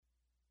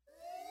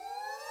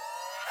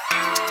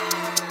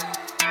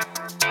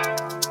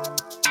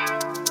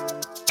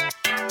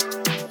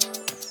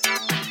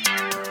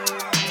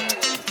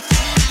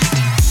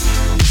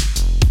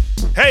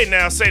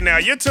Say now.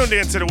 You're tuned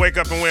in to the Wake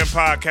Up and Win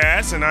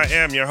podcast, and I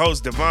am your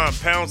host, Devon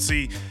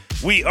Pouncey.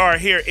 We are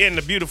here in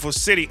the beautiful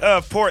city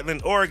of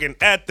Portland, Oregon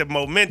at the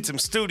Momentum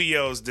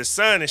Studios. The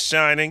sun is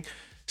shining.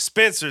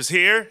 Spencer's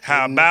here.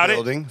 How about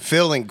it?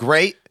 Feeling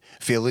great.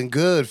 Feeling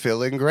good.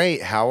 Feeling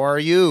great. How are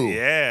you?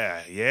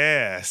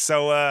 Yeah.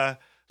 So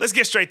let's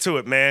get straight to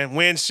it, man.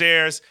 Win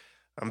shares.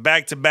 I'm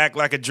back-to-back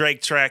like a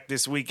Drake track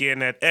this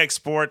weekend at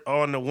Export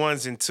on the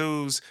ones and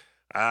twos.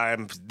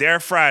 I'm there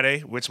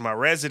Friday, which my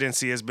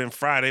residency has been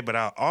Friday, but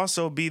I'll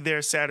also be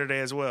there Saturday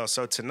as well.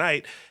 So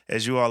tonight,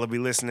 as you all will be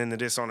listening to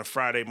this on a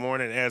Friday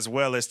morning, as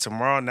well as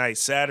tomorrow night,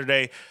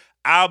 Saturday,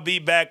 I'll be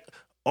back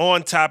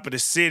on top of the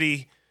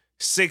city,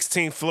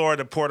 16th floor of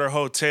the Porter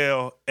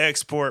Hotel,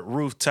 Export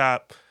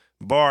Rooftop,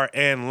 Bar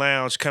and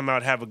Lounge. Come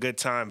out, have a good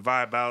time,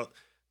 vibe out.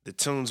 The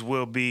tunes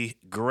will be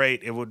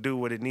great. It will do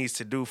what it needs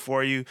to do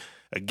for you.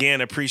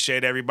 Again,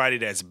 appreciate everybody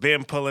that's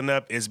been pulling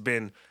up. It's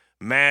been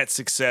mad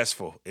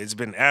successful. It's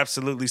been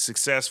absolutely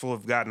successful.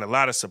 I've gotten a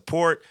lot of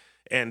support,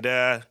 and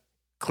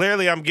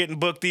clearly I'm getting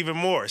booked even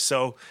more.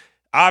 So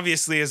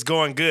obviously it's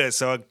going good.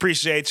 So I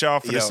appreciate y'all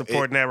for the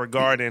support in that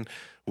regard. And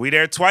we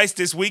there twice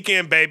this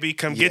weekend, baby.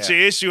 Come get your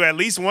issue at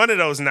least one of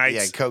those nights.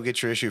 Yeah, go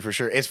get your issue for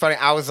sure. It's funny.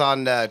 I was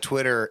on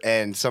Twitter,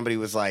 and somebody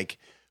was like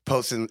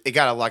posting. It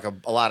got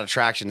a lot of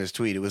traction, this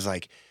tweet. It was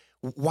like,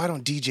 why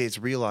don't DJs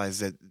realize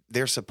that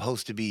they're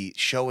supposed to be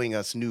showing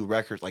us new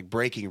records, like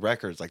breaking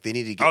records? Like they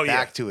need to get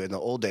back to it in the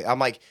old days. I'm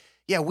like,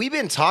 yeah, we've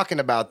been talking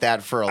about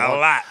that for a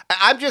lot.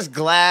 I'm just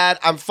glad.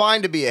 I'm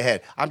fine to be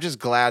ahead. I'm just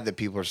glad that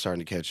people are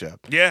starting to catch up.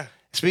 Yeah.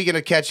 Speaking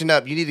of catching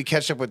up, you need to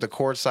catch up with the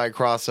Courtside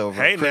Crossover.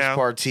 Hey, Chris now.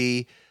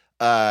 Partee.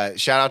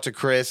 Shout out to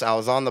Chris. I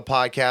was on the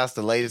podcast,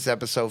 the latest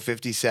episode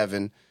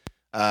 57.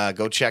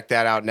 Go check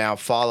that out now.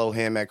 Follow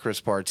him at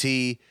Chris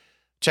Partee.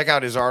 Check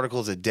out his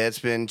articles at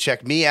Deadspin.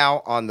 Check me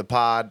out on the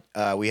pod.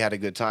 We had a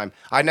good time.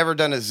 I've never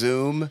done a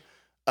Zoom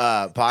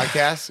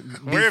podcast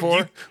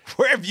before.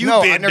 Where have you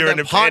been during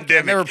the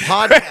pandemic?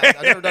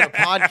 I've never done a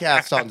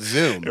podcast on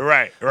Zoom.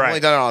 Right. I've only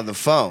done it on the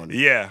phone.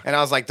 Yeah. And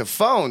I was like, the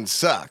phone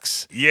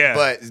sucks. Yeah.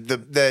 But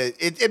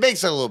it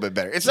makes it a little bit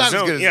better. It's not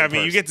Zoom, as good as I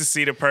mean, you get to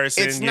see the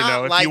person. It's you not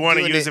know, if like you want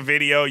to doing use it- a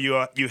video,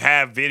 you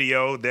have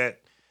video that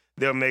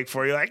they'll make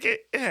for you. Like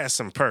it has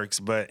some perks,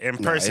 but in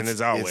person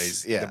is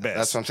always the best.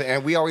 That's what I'm saying.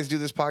 And we always do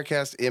this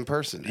podcast in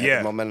person at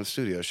the Momentum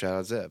Studio. Shout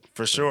out Zeb.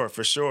 For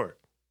sure.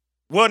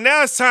 Well,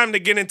 now it's time to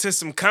get into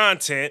some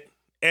content.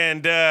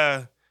 And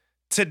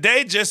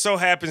today just so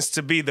happens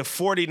to be the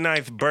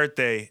 49th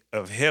birthday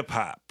of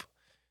hip-hop.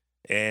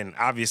 And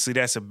obviously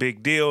that's a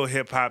big deal,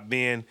 hip-hop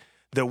being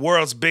the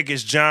world's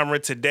biggest genre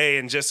today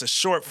in just a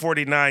short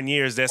 49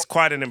 years. That's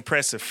quite an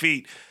impressive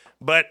feat.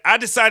 But I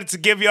decided to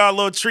give y'all a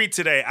little treat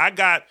today. I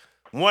got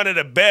one of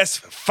the best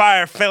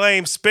fire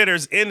flame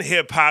spitters in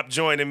hip-hop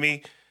joining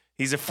me.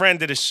 He's a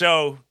friend of the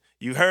show.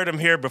 You heard him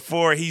here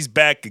before. He's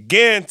back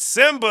again.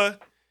 Simba,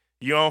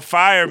 you on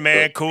fire,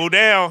 man. Cool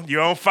down.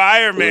 You're on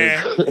fire,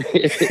 man.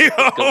 You're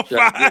on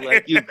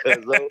fire.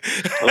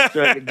 I'm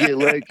trying to get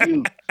like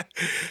you.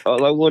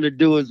 All I want to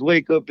do is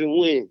wake up and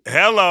win.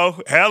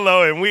 Hello,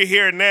 and we're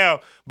here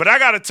now. But I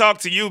got to talk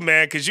to you,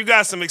 man, because you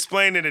got some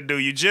explaining to do.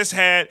 You just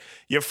had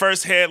your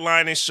first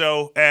headlining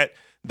show at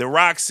the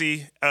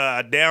Roxy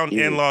down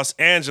in Los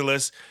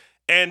Angeles,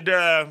 and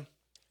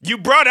you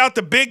brought out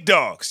the big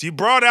dogs. You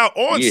brought out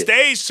on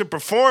stage to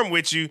perform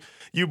with you.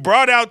 You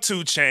brought out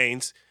 2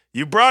 Chainz.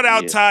 You brought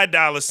out Ty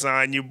Dolla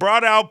 $ign. You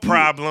brought out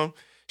Problem.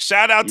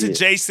 Shout out to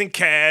Jason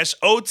Cash,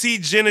 OT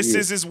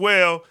Genesis as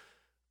well.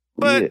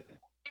 But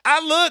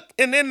I look,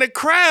 and in the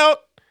crowd,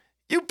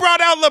 you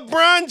brought out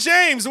LeBron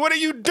James. What are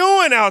you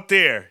doing out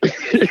there?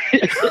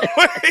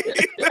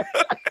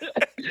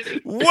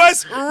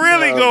 What's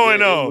really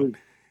going on?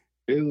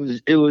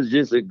 It was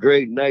just a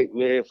great night,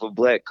 man, for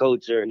Black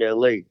culture in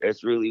LA.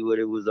 That's really what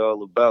it was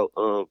all about.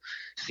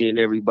 Seeing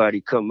everybody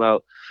come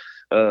out.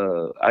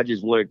 I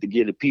just wanted to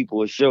give the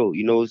people a show.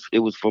 You know, it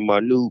was for my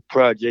new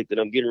project that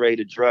I'm getting ready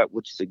to drop,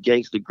 which is a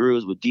Gangsta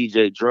Grills with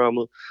DJ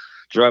Drama.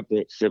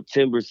 Dropping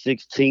September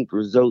 16th.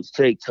 Results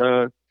take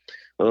time.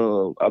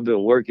 I've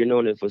been working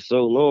on it for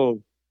so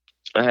long.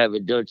 I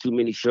haven't done too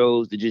many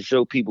shows to just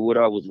show people what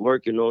I was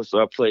working on.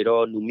 So I played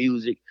all new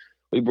music.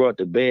 We brought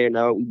the band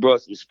out. We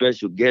brought some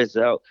special guests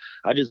out.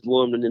 I just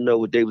wanted them to know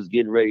what they was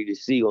getting ready to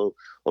see on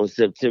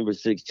September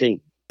 16th.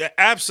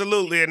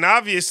 Absolutely. And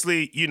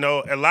obviously, you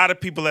know, a lot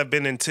of people have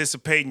been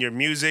anticipating your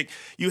music.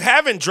 You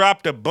haven't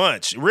dropped a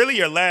bunch. Really,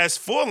 your last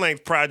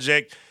full-length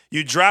project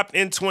you dropped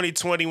in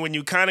 2020 when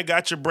you kind of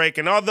got your break.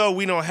 And although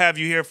we don't have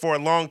you here for a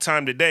long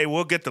time today,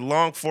 we'll get the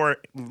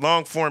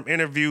long-form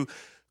interview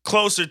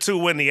closer to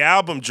when the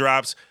album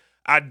drops.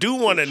 I do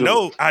want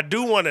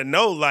to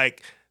know,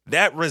 like,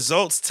 that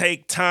Results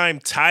Take Time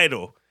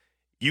title.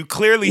 You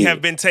clearly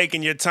have been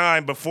taking your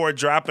time before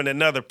dropping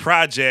another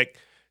project.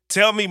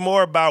 Tell me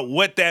more about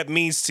what that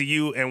means to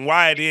you and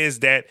why it is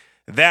that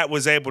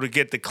was able to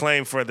get the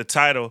claim for the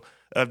title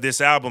of this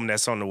album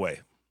that's on the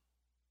way.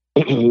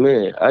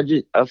 Man,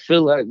 I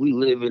feel like we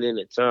living in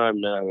a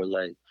time now where,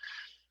 like,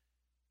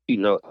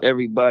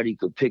 everybody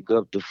could pick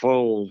up the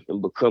phone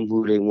and become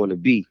who they want to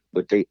be,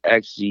 but they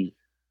actually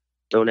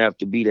don't have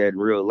to be that in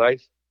real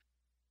life.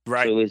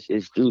 Right. So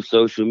it's through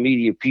social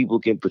media people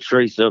can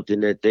portray something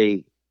that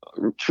they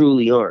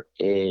truly aren't,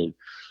 and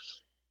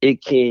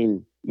it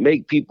can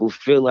make people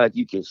feel like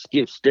you can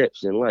skip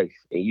steps in life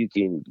and you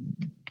can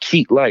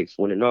cheat life.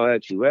 When in all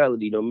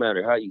actuality, no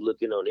matter how you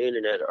looking on the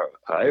internet or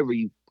however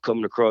you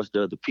coming across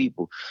to other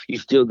people, you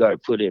still got to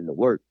put in the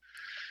work.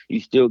 You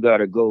still got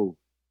to go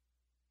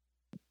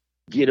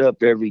get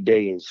up every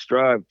day and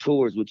strive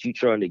towards what you're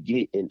trying to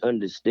get and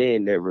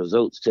understand that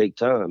results take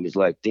time. It's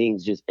like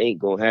things just ain't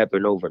gonna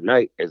happen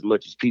overnight. As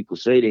much as people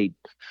say they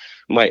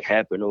might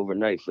happen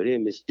overnight, for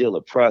them, it's still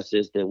a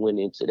process that went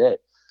into that.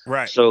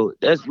 Right. So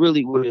that's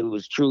really what it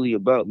was truly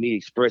about, me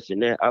expressing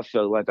that. I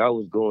felt like I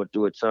was going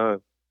through a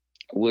time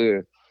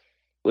where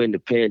in the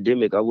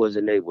pandemic, I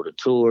wasn't able to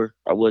tour.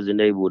 I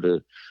wasn't able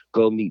to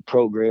go meet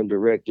program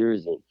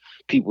directors and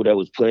people that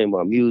was playing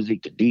my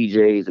music, the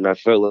DJs, and I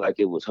felt like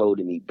it was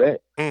holding me back.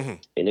 Mm-hmm.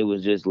 And it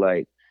was just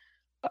like,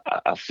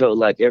 I felt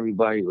like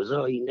everybody was,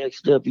 oh, he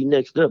next up,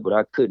 but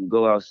I couldn't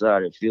go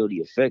outside and feel the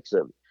effects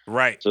of it.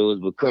 Right. So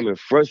it was becoming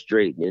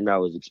frustrating. And I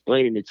was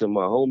explaining it to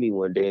my homie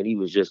one day, and he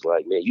was just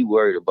like, man, you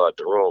worried about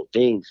the wrong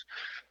things.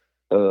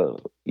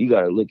 You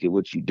got to look at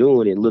what you're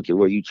doing and look at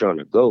where you're trying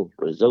to go.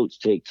 Results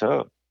take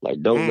time.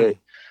 Like, don't let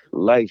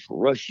life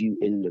rush you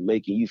into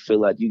making you feel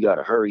like you got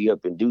to hurry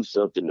up and do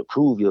something to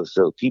prove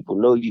yourself. People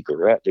know you can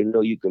rap. They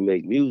know you can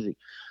make music,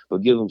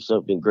 but give them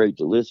something great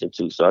to listen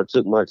to. So I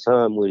took my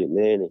time with it,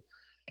 man. And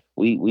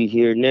we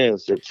here now,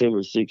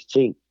 September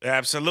 16th.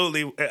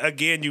 Absolutely.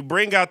 Again, you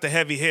bring out the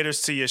heavy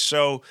hitters to your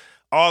show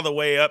all the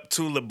way up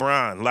to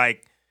LeBron.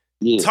 Like,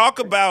 talk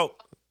about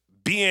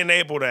being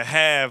able to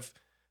have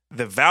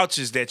the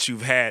vouchers that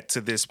you've had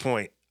to this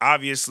point.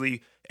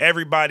 Obviously,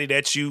 everybody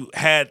that you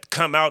had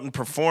come out and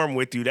perform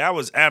with you, that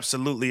was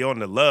absolutely on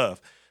the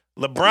love.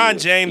 LeBron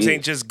James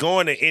ain't just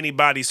going to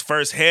anybody's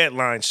first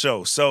headline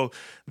show. So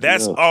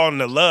that's on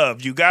the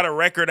love. You got a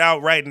record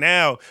out right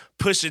now.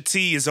 Pusha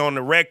T is on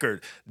the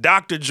record.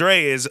 Dr.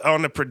 Dre is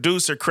on the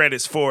producer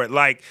credits for it.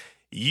 Like,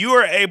 you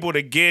are able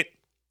to get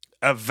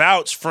a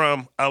vouch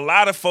from a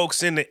lot of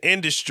folks in the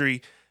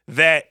industry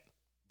that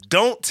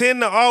don't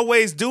tend to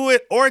always do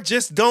it or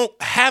just don't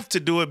have to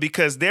do it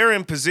because they're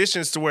in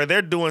positions to where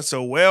they're doing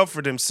so well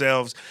for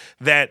themselves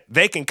that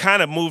they can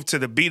kind of move to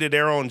the beat of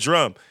their own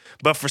drum.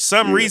 But for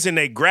some reason,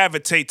 they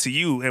gravitate to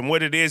you and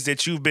what it is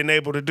that you've been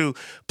able to do.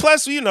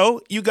 Plus, you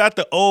got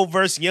the old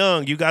versus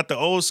young. You got the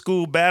old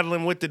school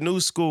battling with the new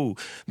school.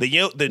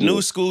 The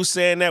new school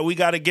saying that we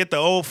got to get the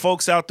old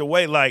folks out the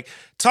way. Like,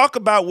 talk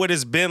about what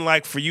it's been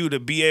like for you to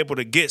be able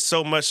to get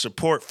so much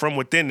support from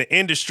within the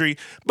industry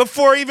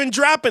before even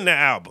dropping the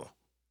album.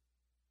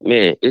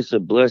 Man, it's a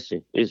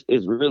blessing. It's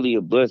really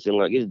a blessing.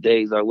 Like, it's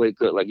days I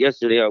wake up. Like,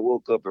 yesterday I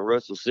woke up and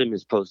Russell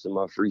Simmons posted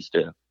my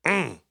freestyle.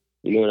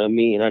 You know what I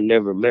mean? I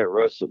never met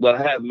Russell. Well,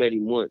 I have met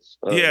him once.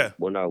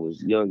 When I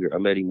was younger, I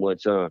met him one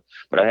time,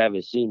 but I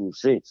haven't seen him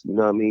since. You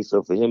know what I mean?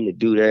 So for him to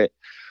do that,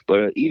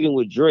 but even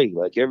with Drake,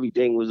 like,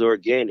 everything was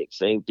organic.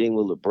 Same thing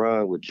with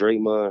LeBron, with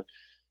Draymond.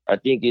 I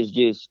think it's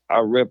just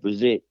I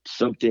represent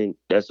something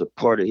that's a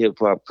part of hip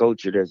hop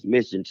culture that's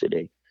missing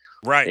today.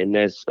 Right. And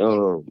that's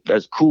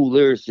cool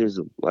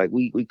lyricism. Like,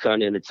 we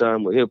kind of in a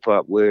time with hip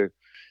hop where,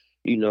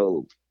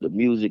 the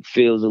music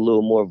feels a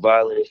little more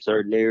violent in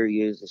certain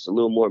areas. It's a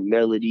little more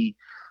melody.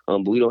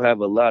 But we don't have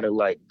a lot of,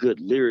 like, good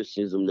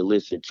lyricism to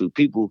listen to.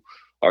 People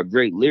are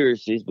great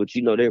lyricists, but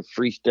they're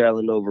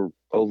freestyling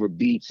over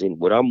beats. And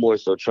what I'm more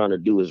so trying to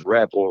do is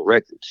rap on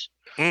records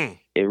and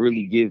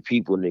really give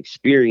people an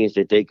experience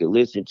that they can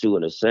listen to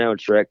and a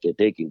soundtrack that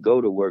they can go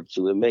to work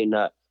to. It may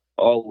not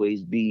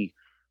always be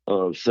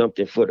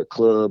something for the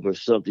club or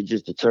something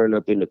just to turn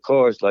up in the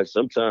cars. Like,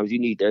 sometimes you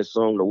need that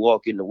song to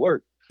walk into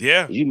work.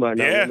 Yeah. You might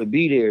not want to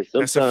be there.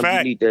 Sometimes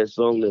you need that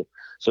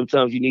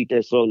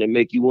song to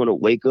make you want to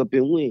wake up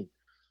and win.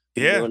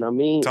 You know what I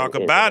mean? Talk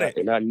about it.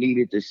 And I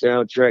needed the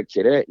soundtrack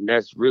to that, and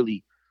that's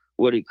really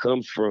what it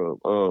comes from.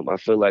 I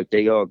feel like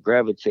they all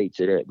gravitate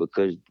to that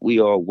because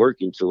we all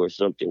working towards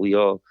something. We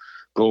all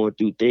going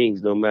through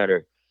things, no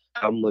matter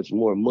how much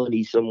more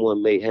money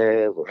someone may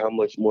have or how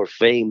much more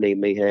fame they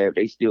may have,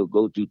 they still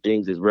go through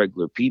things as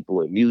regular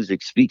people, and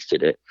music speaks to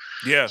that.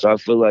 Yeah. So I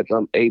feel like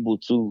I'm able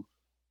to,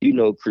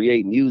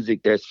 create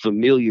music that's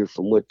familiar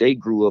from what they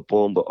grew up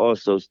on, but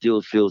also still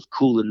feels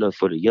cool enough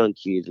for the young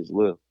kids as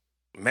well.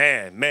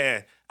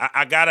 Man,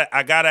 I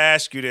gotta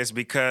ask you this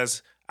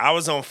because I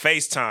was on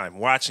FaceTime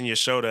watching your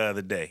show the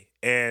other day.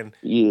 And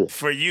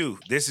for you,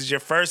 this is your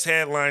first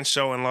headline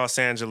show in Los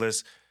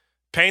Angeles.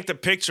 Paint the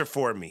picture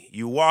for me.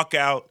 You walk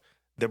out,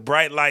 the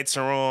bright lights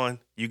are on,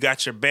 you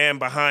got your band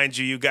behind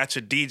you, you got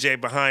your DJ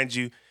behind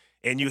you,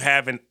 and you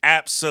have an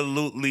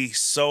absolutely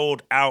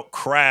sold out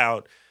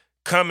crowd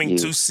coming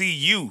to see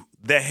you,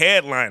 the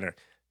headliner.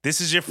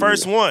 This is your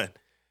first one.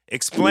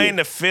 Explain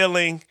the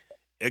feeling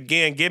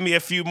again, give me a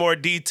few more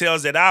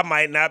details that I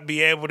might not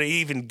be able to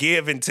even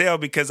give and tell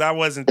because I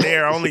wasn't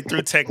there. Only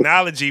through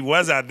technology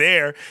was I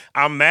there.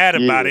 I'm mad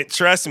about it.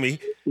 Trust me.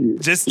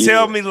 Just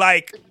tell me,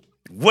 like,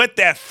 what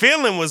that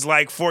feeling was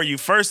like for you,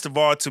 first of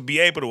all, to be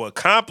able to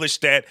accomplish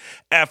that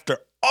after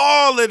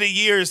all of the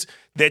years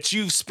that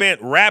you've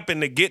spent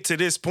rapping to get to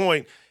this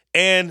point,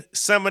 and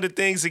some of the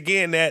things,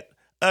 again, that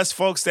us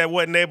folks that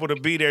wasn't able to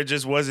be there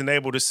just wasn't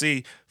able to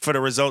see for the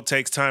Result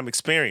Takes Time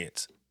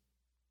experience.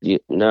 Yeah,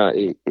 nah,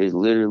 it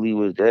literally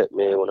was that,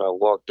 man. When I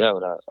walked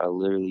out, I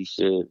literally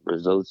said,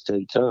 results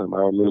take time. I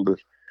remember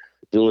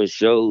doing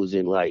shows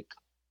in like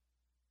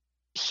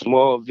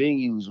small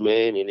venues,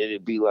 man, and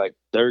it'd be like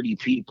 30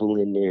 people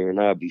in there,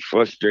 and I'd be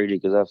frustrated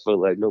because I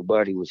felt like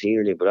nobody was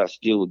hearing it, but I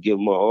still would give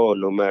my all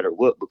no matter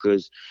what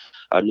because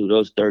I knew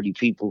those 30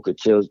 people could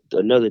tell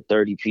another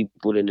 30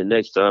 people, then the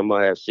next time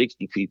I have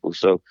 60 people.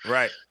 So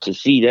to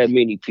see that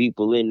many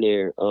people in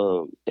there,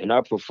 and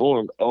I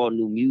performed all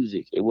new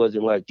music. It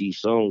wasn't like these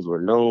songs were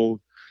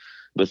known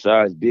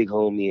besides Big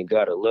Homie and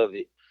Gotta Love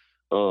It.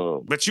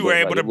 But you were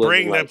able to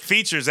bring the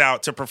features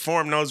out to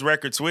perform those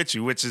records with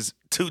you, which is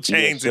 2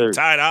 Chainz and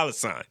Ty Dolla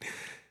 $ign.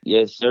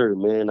 Yes, sir,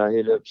 man. I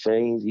hit up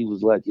Chainz. He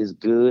was like, it's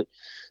good.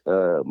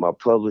 My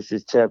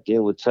publicist tapped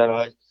in with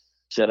Ty.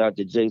 Shout out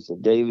to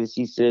Jason Davis.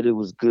 He said it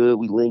was good.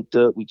 We linked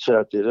up. We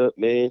chopped it up,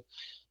 man.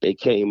 They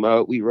came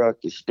out. We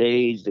rocked the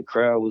stage. The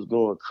crowd was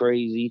going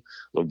crazy.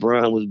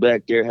 LeBron was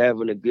back there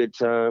having a good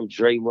time.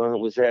 Draymond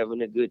was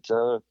having a good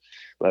time.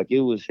 Like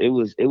it was a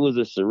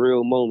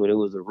surreal moment. It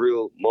was a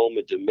real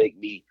moment to make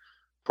me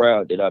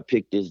proud that I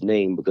picked this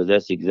name because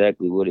that's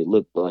exactly what it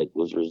looked like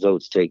was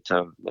results take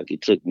time. Like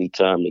it took me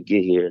time to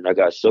get here and I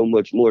got so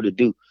much more to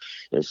do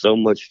and so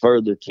much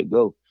further to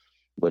go.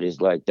 But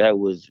it's like that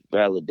was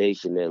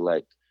validation that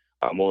like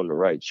I'm on the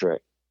right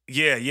track.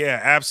 Yeah,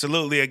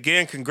 absolutely.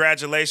 Again,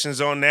 congratulations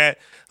on that.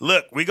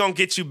 Look, we're going to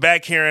get you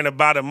back here in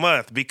about a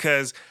month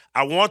because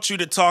I want you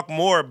to talk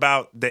more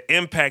about the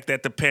impact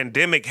that the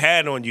pandemic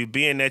had on you,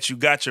 being that you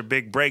got your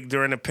big break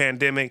during the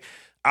pandemic.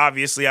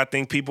 Obviously, I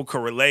think people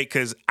could relate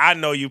because I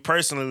know you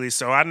personally,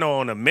 so I know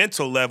on a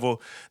mental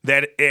level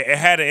that it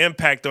had an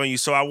impact on you.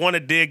 So I want to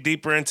dig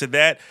deeper into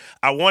that.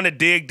 I want to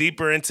dig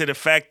deeper into the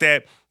fact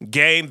that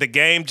the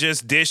game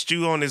just dished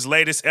you on his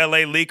latest LA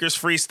Leakers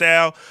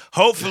freestyle.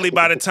 Hopefully,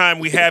 by the time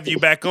we have you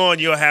back on,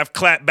 you'll have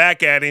clapped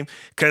back at him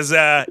because, we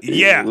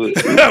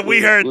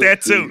heard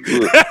that too.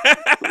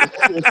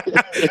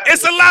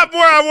 It's a lot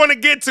more I want to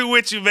get to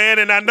with you, man,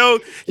 and I know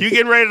you're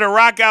getting ready to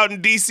rock out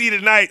in D.C.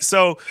 tonight,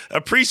 so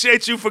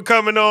appreciate you for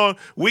coming on.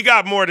 We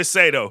got more to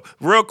say, though.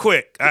 Real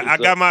quick, I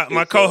got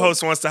my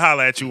co-host wants to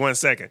holler at you 1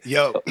 second.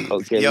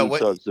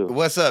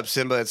 What's up,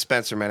 Simba? It's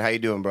Spencer, man. How you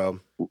doing, bro?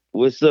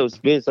 What's up,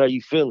 Spence? How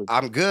you feeling?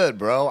 I'm good,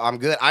 bro. I'm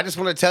good. I just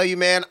want to tell you,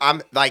 man,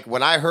 I'm like,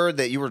 when I heard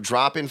that you were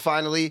dropping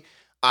finally,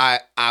 I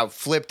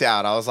flipped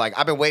out. I was like,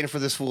 I've been waiting for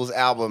this fool's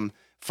album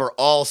for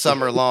all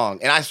summer long.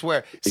 And I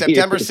swear,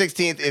 September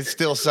 16th is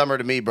still summer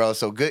to me, bro.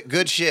 So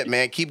good shit,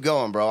 man. Keep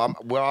going, bro.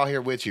 We're all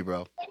here with you,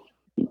 bro.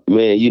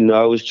 Man,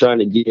 I was trying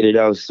to get it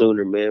out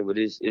sooner, man, but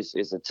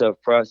it's a tough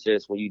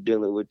process when you're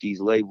dealing with these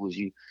labels.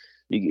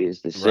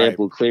 It's the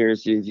sample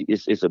clearances.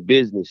 It's a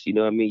business, you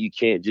know what I mean? You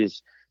can't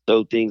just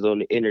throw things on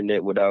the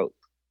internet without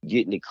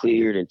getting it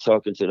cleared and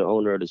talking to the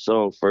owner of the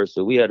song first.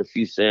 So we had a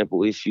few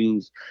sample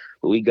issues,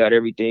 but we got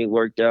everything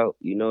worked out.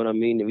 You know what I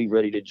mean? And we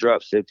ready to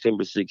drop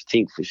September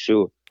 16th for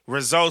sure.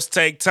 Results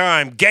take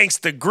time.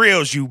 Gangsta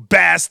Grills, you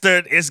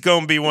bastard. It's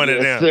going to be one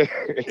of them.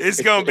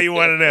 It's going to be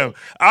one of them.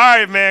 All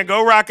right, man.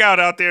 Go rock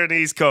out there in the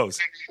East Coast.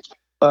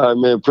 All right,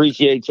 man.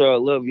 Appreciate y'all.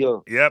 Love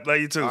y'all. Yep, love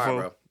you too, fool.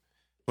 Right,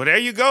 well, there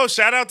you go.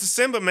 Shout out to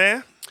Simba,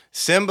 man.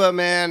 Simba,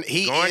 man,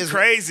 he going is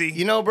crazy.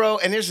 You know, bro,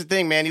 and here's the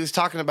thing, man. He was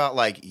talking about,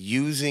 like,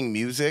 using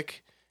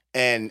music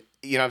and,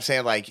 you know what I'm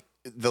saying, like,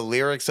 the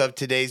lyrics of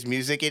today's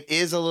music. It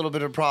is a little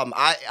bit of a problem.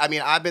 I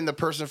mean, I've been the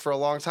person for a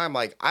long time,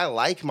 like, I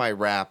like my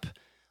rap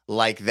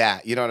like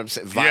that. You know what I'm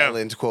saying?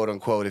 Violent, quote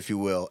unquote, if you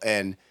will.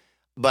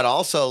 But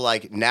also,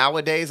 like,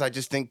 nowadays, I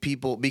just think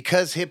people,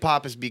 because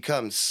hip-hop has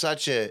become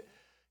such a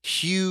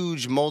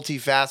huge,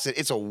 multifaceted.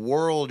 It's a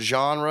world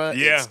genre.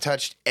 Yeah. It's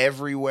touched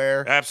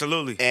everywhere.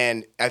 Absolutely.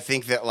 And I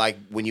think that, like,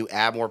 when you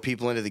add more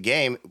people into the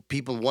game,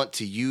 people want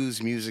to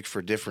use music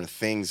for different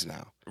things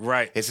now.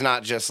 Right. It's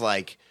not just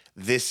like,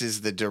 this is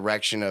the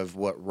direction of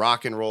what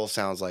rock and roll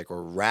sounds like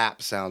or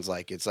rap sounds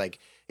like. It's like,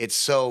 it's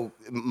so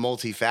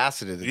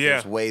multifaceted that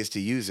there's ways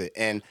to use it.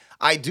 And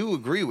I do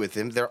agree with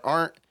him. There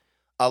aren't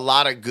a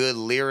lot of good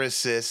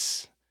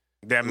lyricists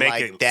that make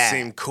like it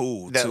seem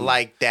cool. That too.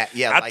 Like that,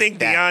 yeah. I think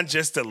beyond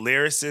just the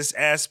lyricist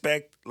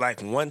aspect,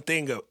 like one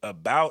thing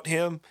about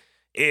him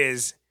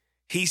is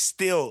he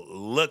still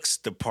looks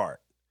the part.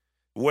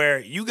 Where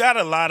you got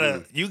a lot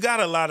of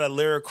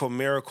lyrical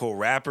miracle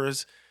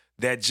rappers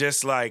that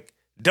just like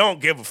don't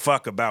give a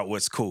fuck about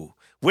what's cool.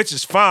 which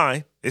is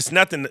fine. It's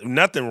nothing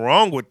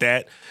wrong with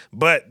that.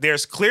 But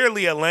there's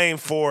clearly a lane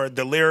for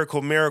the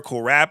lyrical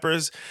miracle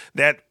rappers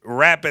that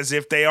rap as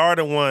if they are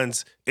the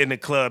ones in the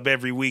club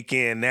every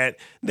weekend that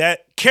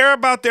care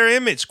about their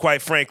image,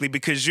 quite frankly,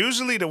 because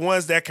usually the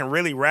ones that can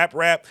really rap,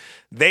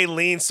 they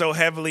lean so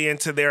heavily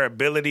into their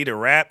ability to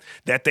rap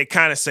that they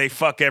kind of say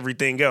fuck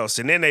everything else.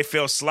 And then they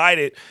feel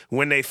slighted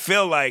when they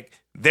feel like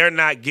they're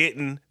not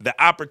getting the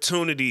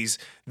opportunities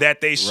that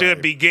they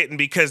should be getting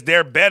because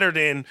they're better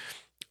than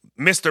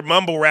Mr.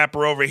 Mumble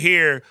Rapper over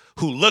here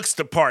who looks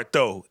the part,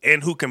 though,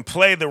 and who can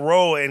play the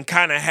role and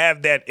kind of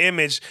have that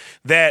image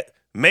that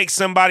makes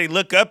somebody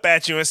look up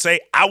at you and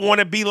say, I want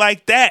to be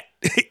like that.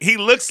 He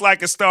looks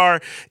like a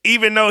star,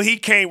 even though he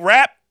can't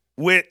rap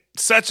with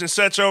such and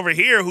such over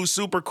here who's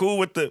super cool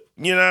with the,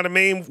 you know what I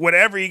mean,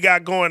 whatever he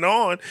got going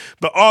on,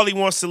 but all he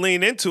wants to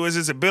lean into is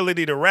his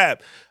ability to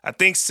rap. I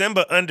think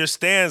Simba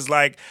understands,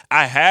 like,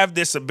 I have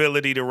this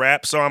ability to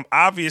rap, so I'm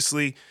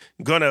obviously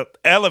going to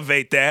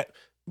elevate that.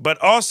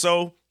 But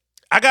also,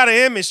 I got an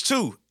image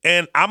too,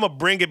 and I'm going to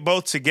bring it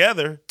both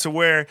together to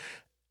where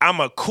I'm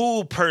a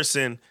cool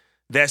person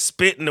that's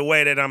spitting the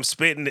way that I'm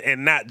spitting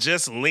and not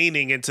just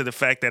leaning into the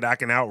fact that I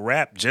can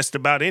out-rap just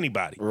about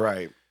anybody.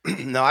 Right.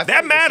 No,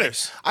 that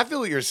matters. I feel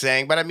what you're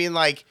saying, but I mean,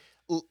 like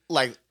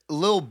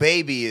Lil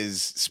Baby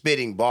is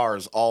spitting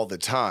bars all the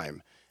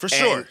time. For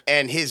sure.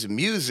 And his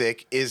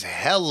music is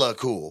hella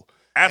cool.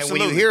 Absolutely.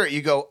 And when you hear it,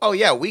 you go, oh,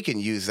 yeah, we can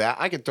use that.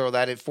 I can throw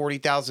that at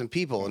 40,000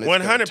 people, and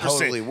it's 100%.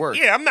 Totally work.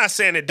 Yeah, I'm not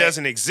saying it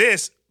doesn't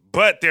exist,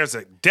 but there's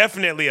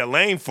definitely a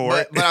lane for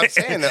it. But I'm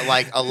saying that,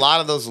 like, a lot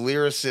of those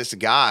lyricist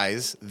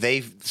guys,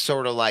 they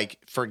sort of, like,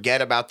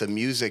 forget about the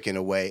music in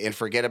a way and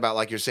forget about,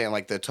 like you're saying,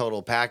 like, the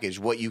total package,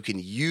 what you can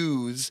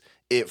use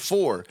it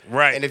for.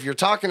 Right. And if you're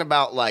talking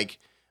about, like,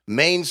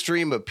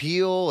 mainstream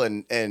appeal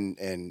and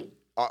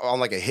on,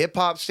 like, a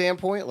hip-hop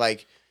standpoint,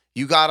 like,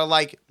 you got to,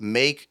 like,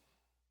 make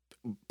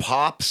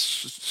pop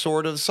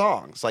sort of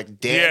songs, like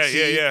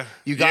dancey. Yeah.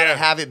 You gotta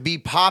have it be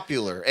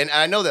popular, and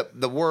I know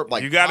that the word,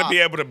 like, you gotta be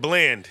able to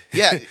blend.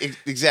 Yeah,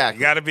 exactly.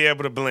 You gotta be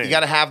able to blend. You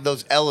gotta have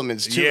those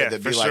elements to it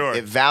that be like, sure.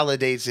 It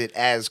validates it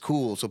as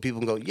cool, so people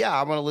can go, yeah,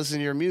 I want to listen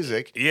to your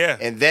music. Yeah,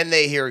 and then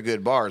they hear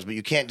good bars, but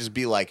you can't just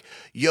be like,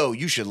 yo,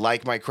 you should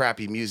like my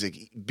crappy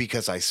music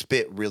because I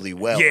spit really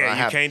well.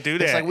 Yeah, you can't do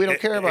that. It's like, we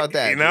don't care about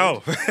that. You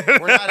know,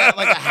 we're not at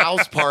like a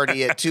house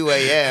party at 2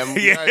 a.m.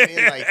 You know what I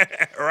mean?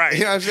 Like, right?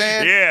 You know what I'm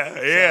saying? Yeah.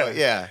 So,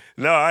 yeah.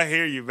 No, I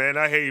hear you, man.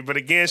 I hear you. But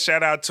again,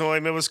 shout out to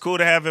him. It was cool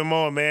to have him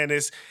on, man.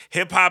 It's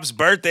hip hop's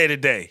birthday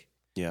today.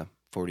 Yeah,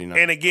 49.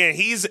 And again,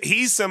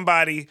 he's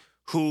somebody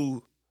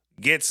who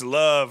gets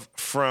love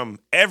from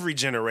every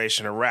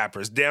generation of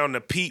rappers, down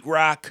to Pete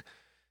Rock.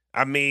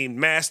 I mean,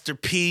 Master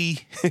P.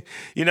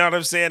 You know what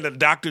I'm saying? The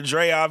Dr.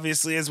 Dre,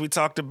 obviously, as we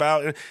talked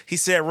about. He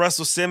said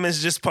Russell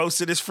Simmons just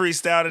posted his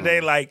freestyle today.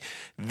 Like,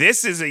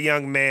 this is a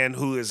young man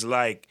who is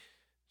like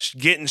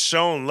getting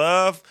shown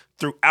love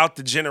throughout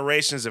the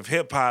generations of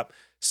hip hop.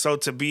 So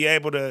to be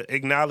able to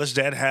acknowledge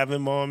that, have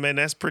him on, man,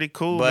 that's pretty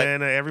cool,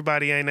 man.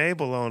 Everybody ain't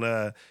able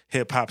on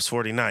hip hop's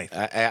 49th.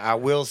 I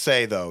will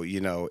say, though, you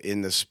know,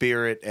 in the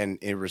spirit and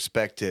in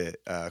respect to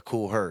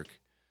Kool Herc,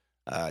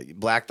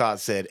 Black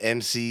Thought said,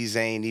 MCs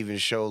ain't even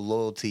show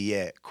loyalty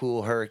yet.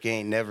 Kool Herc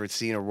ain't never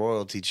seen a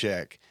royalty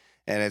check.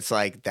 And it's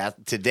like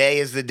that. Today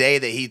is the day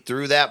that he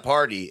threw that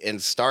party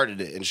and started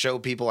it and showed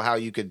people how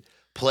you could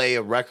play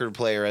a record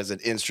player as an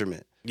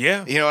instrument.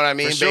 Yeah. You know what I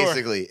mean? Sure.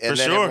 Basically. And for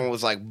then sure. everyone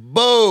was like,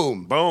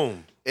 boom.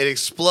 Boom. It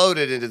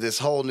exploded into this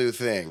whole new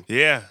thing.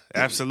 Yeah,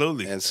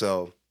 absolutely. And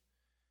so.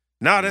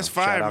 No, that's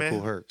fire, shout out man.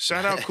 Kool Herc.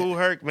 Shout out Kool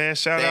Herc, man.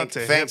 Shout out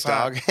to thanks,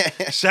 hip-hop.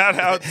 dog. Shout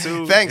out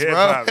to thanks,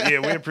 hip-hop. bro. Yeah,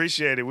 we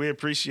appreciate it. We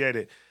appreciate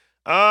it.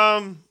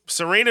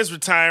 Serena's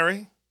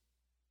retiring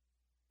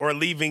or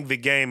leaving the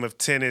game of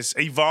tennis,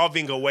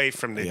 evolving away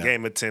from the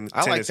game of tennis.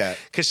 I like that.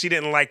 Because she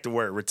didn't like the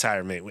word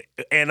retirement.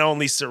 And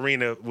only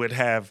Serena would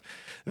have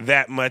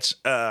that much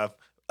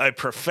a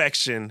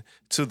perfection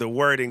to the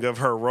wording of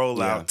her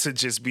rollout to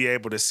just be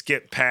able to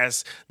skip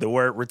past the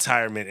word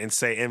retirement and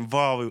say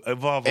evolve away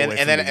from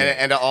the game.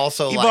 And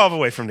also evolve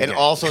away from the game. And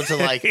also to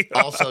like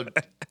also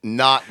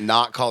not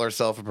call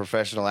herself a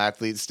professional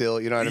athlete still,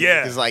 you know what I mean?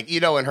 Yeah. Because like, you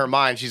know, in her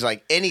mind, she's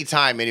like,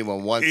 anytime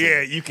anyone wants it.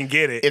 Yeah, you can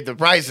get it. If the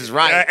price is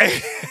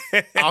right,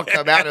 I'll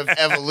come out of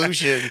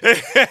evolution. You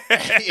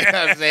know what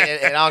I'm saying?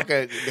 And I'll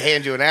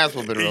hand you an ass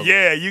whooping.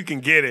 Yeah, you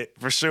can get it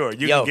for sure.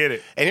 You can get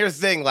it. And here's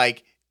the thing,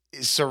 like,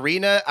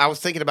 Serena, I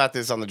was thinking about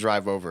this on the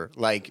drive over.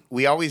 Like,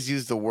 we always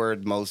use the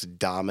word most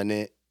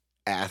dominant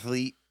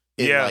athlete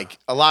in like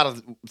a lot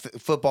of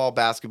football,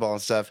 basketball,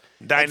 and stuff.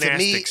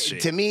 Dynastic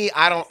shit. To me,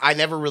 I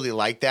never really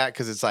like that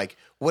because it's like,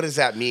 what does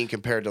that mean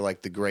compared to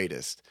like the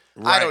greatest?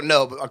 Right. I don't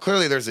know, but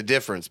clearly there's a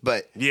difference.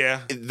 But there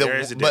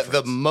is a difference. But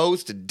the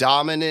most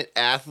dominant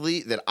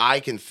athlete that I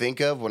can think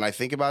of when I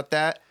think about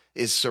that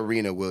is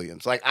Serena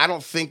Williams. Like, I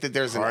don't think that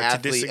there's an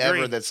athlete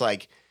ever that's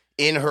like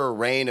in her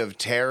reign of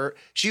terror.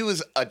 She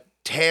was a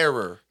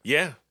terror.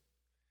 Yeah.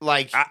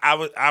 Like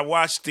I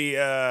watched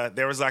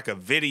there was like a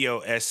video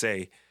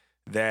essay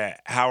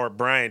that Howard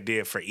Bryant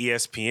did for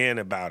ESPN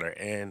about her,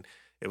 and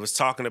It was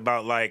talking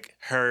about like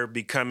her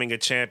becoming a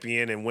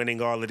champion and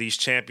winning all of these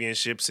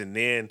championships. And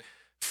then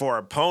for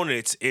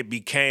opponents, it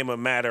became a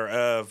matter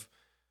of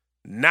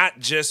not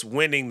just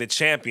winning the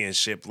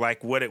championship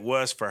like what it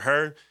was for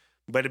her,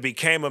 but it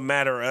became a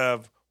matter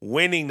of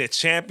winning the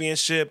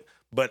championship,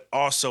 but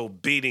also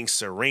beating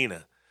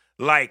Serena.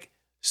 Like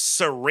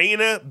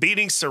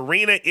beating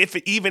Serena,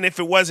 even if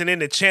it wasn't in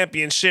the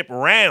championship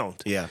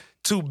round. Yeah.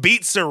 To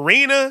beat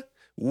Serena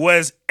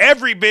was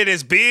every bit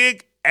as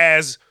big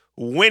as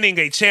winning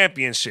a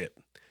championship,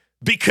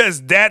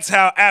 because that's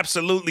how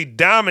absolutely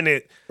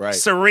dominant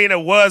Serena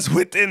was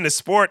within the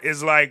sport.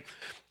 Is like,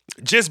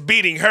 just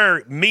beating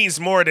her means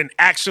more than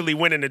actually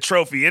winning the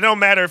trophy. It don't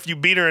matter if you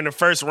beat her in the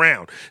first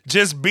round.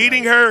 Just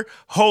beating her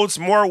holds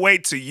more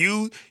weight to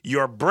you,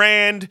 your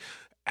brand,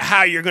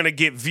 how you're going to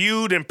get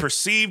viewed and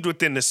perceived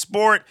within the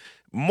sport,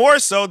 more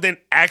so than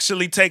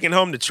actually taking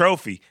home the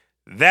trophy.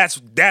 That's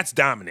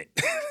dominant.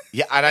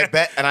 Yeah, and I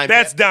bet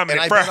that's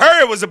dominant. For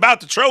her, it was about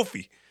the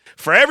trophy.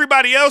 For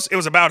everybody else, it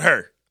was about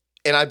her.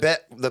 And I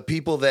bet the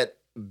people that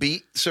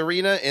beat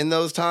Serena in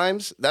those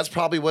times, that's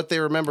probably what they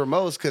remember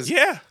most, because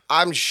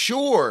I'm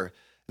sure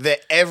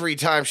that every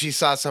time she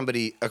saw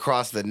somebody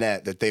across the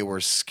net that they were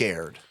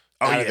scared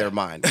out of their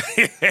mind.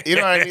 You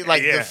know what I mean?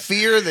 Like the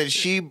fear that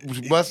she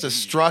must have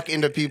struck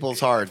into people's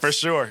hearts. For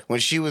sure.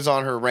 When she was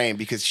on her reign,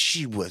 because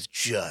she was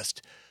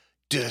just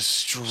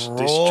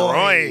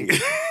destroying.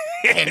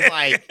 And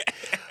like,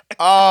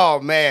 oh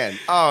man,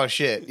 oh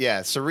shit,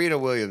 yeah, Serena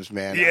Williams,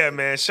 man. Yeah,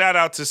 man. Shout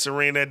out to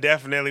Serena.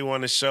 Definitely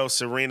want to show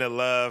Serena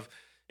love,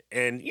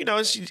 and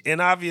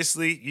and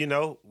obviously,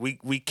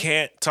 we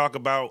can't talk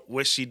about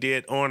what she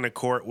did on the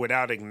court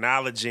without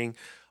acknowledging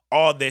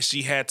all that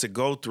she had to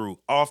go through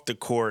off the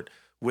court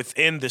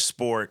within the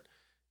sport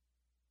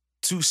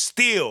to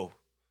still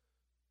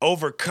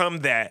overcome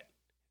that,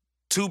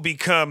 to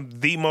become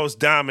the most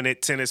dominant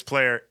tennis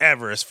player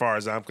ever, as far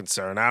as I'm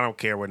concerned. I don't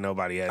care what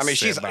nobody has to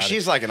say about it.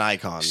 She's like an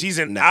icon. She's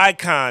an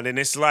icon, and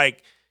it's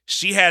like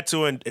she had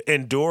to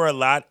endure a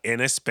lot in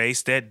a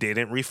space that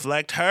didn't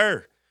reflect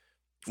her.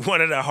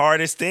 One of the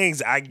hardest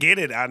things. I get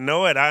it. I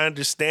know it. I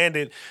understand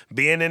it.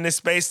 Being in the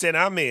space that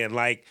I'm in,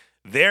 like,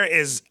 there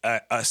is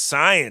a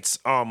science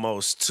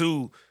almost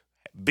to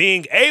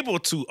being able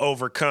to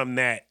overcome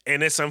that.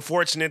 And it's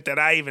unfortunate that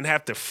I even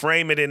have to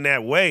frame it in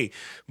that way.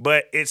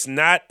 But it's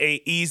not an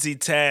easy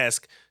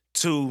task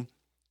to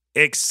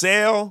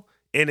excel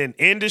in an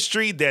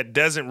industry that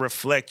doesn't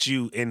reflect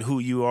you in who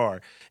you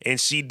are. And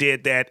she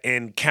did that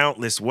in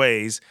countless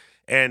ways.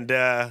 And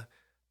the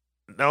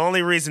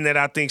only reason that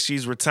I think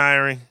she's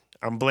retiring,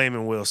 I'm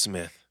blaming Will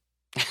Smith.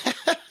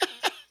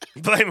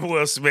 Blaming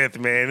Will Smith,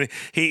 man.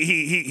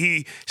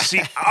 She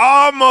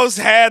almost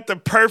had the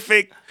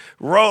perfect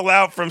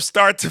rollout from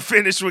start to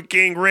finish with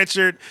King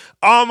Richard.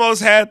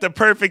 Almost had the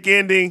perfect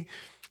ending.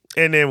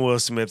 And then Will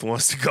Smith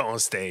wants to go on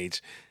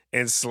stage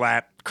and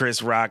slap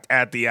Chris Rock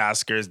at the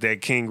Oscars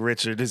that King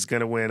Richard is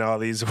going to win all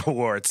these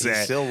awards at.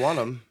 He still won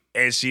them.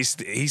 And he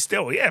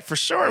still, for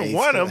sure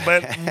won them,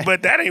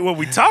 but that ain't what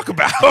we talk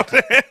about.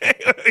 That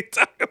ain't what we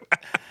talk about.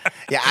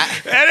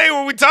 That ain't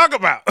what we talk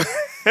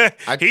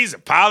about. He's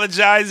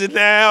apologizing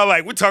now.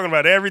 Like, we're talking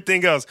about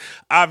everything else.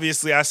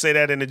 Obviously, I say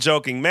that in a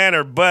joking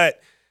manner,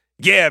 but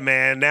yeah,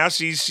 man, now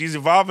she's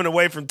evolving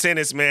away from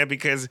tennis, man,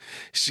 because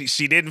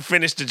she didn't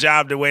finish the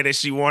job the way that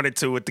she wanted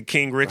to with the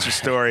King Richard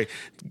story.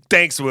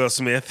 Thanks, Will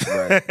Smith.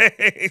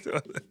 Right.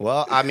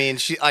 Well, I mean,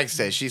 like I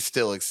said, she's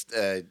still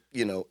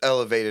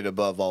elevated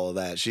above all of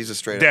that. She's a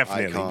straight up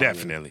icon.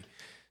 Definitely.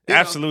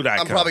 Absolute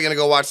icon. I'm probably gonna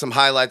go watch some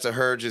highlights of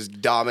her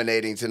just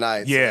dominating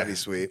tonight. Yeah, so that'd be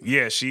sweet.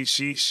 Yeah,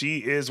 she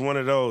is one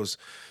of those.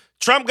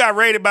 Trump got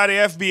raided by the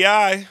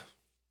FBI.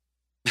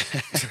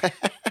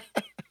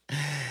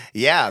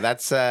 Yeah,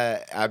 that's.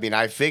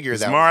 I figured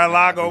that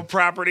Mar-a-Lago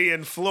property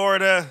in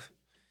Florida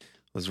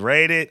was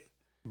raided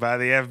by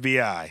the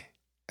FBI.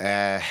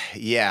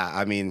 Yeah,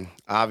 I mean,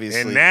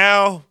 obviously, and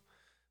now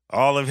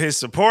all of his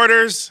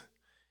supporters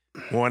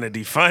want to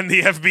defund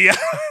the FBI.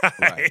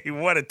 Right.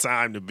 What a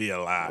time to be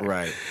alive!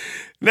 Right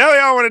now, they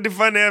all want to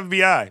defund the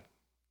FBI.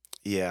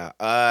 Yeah,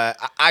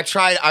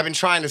 I've been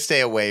trying to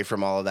stay away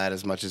from all of that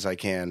as much as I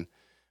can,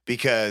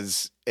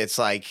 because it's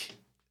like,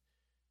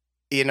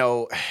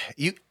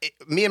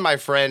 me and my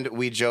friend,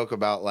 we joke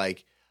about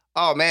like,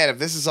 oh man, if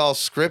this is all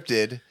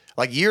scripted,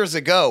 like years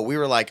ago, we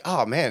were like,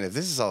 oh man, if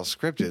this is all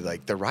scripted,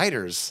 like the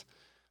writers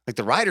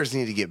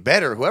need to get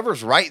better.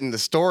 Whoever's writing the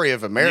story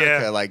of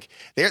America, like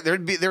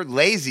they're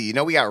lazy.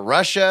 We got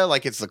Russia,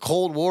 like it's the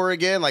Cold War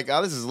again. Like,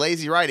 oh, this is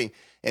lazy writing.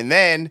 And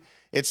then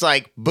it's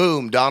like,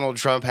 boom, Donald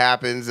Trump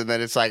happens, and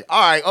then it's like, all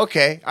right,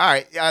 okay, all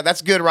right,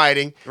 that's good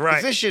writing.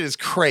 Right. This shit is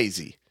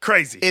crazy.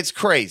 It's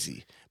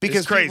crazy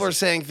because people are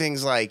saying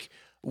things like,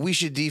 we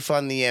should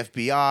defund the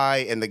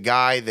FBI, and the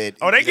guy that...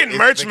 Oh, they getting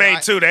merch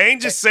made, too. They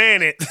ain't just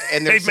saying it.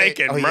 And they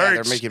making merch. Yeah,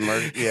 they're making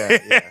merch.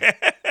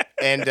 Yeah.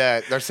 And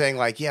they're saying,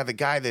 like, the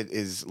guy that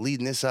is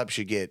leading this up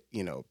should get,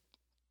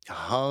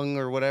 hung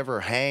or whatever,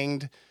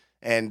 hanged,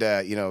 and,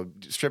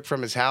 stripped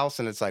from his house.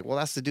 And it's like, well,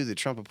 that's the dude that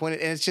Trump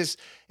appointed. And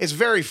it's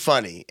very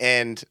funny.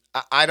 And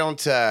I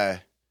don't...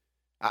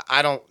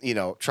 I don't,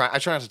 I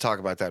try not to talk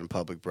about that in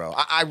public, bro.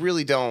 I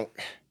really don't.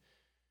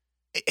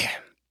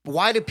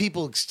 Why do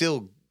people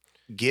still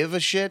give a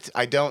shit?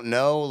 I don't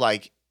know.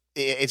 Like,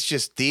 it's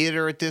just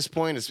theater at this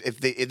point. If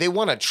they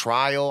want a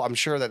trial, I'm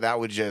sure that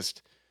would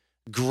just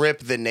grip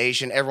the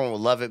nation. Everyone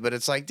would love it. But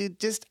it's like, dude,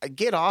 just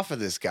get off of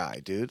this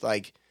guy, dude.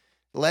 Like,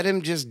 let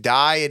him just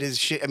die at his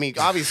shit. I mean,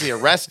 obviously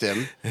arrest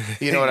him.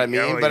 You know what I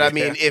mean? Oh, but yeah, I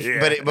mean,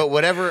 yeah. but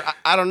whatever.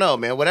 I don't know,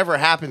 man. Whatever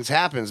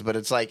happens. But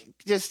it's like,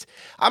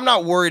 I'm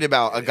not worried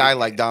about a guy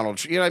like Donald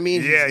Trump. You know what I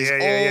mean? Yeah, he's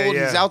yeah, old.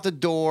 yeah. He's out the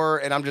door,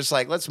 and I'm just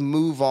like, let's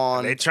move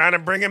on. They're trying to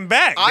bring him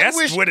back.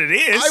 That's what it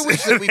is. I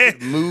wish that we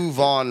could move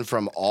on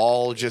from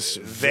all just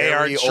They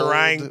are very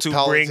trying old to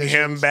bring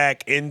him politicians.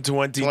 back in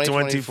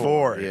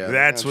 2024. Yeah,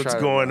 That's they're what's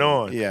trying to going run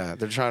on. it. Yeah,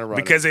 they're trying to run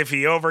Because if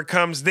he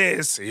overcomes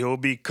this, he'll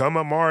become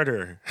a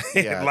martyr.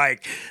 Yeah.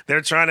 Like,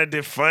 they're trying to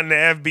defund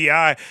the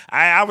FBI.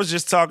 I was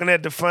just talking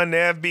that defund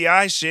the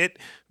FBI shit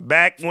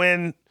back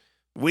when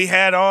we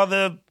had all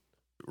the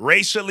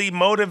racially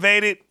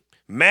motivated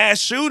mass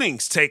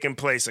shootings taking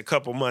place a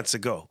couple months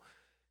ago.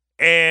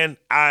 And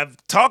I've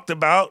talked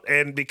about,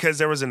 and because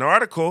there was an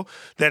article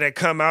that had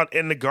come out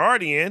in The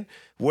Guardian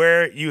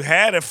where you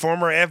had a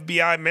former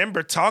FBI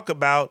member talk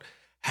about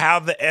how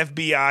the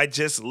FBI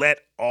just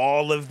let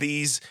all of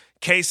these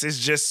cases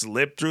just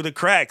slip through the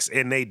cracks,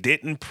 and they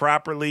didn't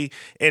properly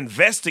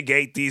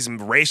investigate these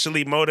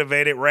racially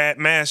motivated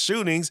mass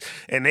shootings,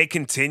 and they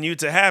continue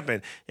to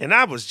happen. And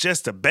I was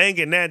just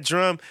banging that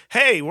drum.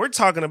 Hey, we're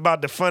talking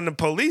about defunding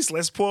police.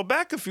 Let's pull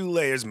back a few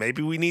layers.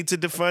 Maybe we need to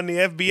defund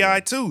the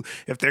FBI too,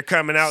 if they're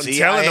coming out and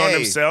telling on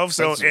themselves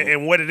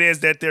and what it is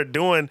that they're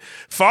doing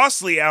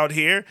falsely out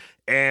here.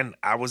 And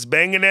I was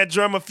banging that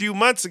drum a few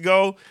months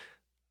ago.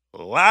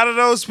 A lot of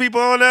those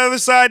people on the other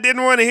side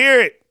didn't want to hear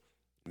it.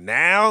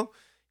 Now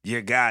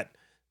you got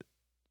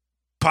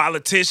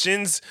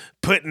politicians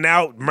putting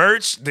out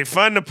merch,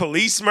 defund the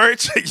police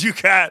merch. You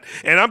got,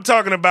 and I'm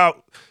talking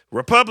about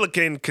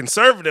Republican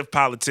conservative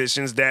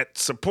politicians that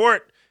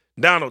support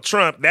Donald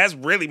Trump. That's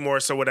really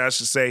more so what I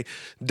should say.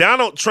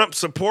 Donald Trump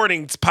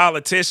supporting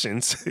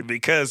politicians,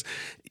 because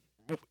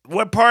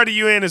what party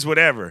you in is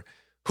whatever.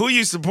 Who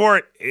you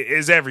support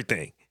is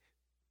everything.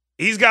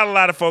 He's got a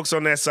lot of folks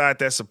on that side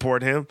that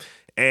support him,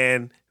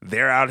 and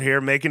they're out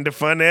here making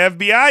defund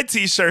the FBI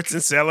T-shirts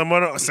and selling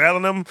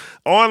them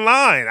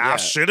online. I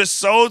should have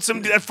sold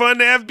some defund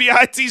the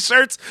FBI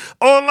T-shirts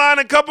online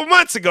a couple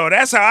months ago.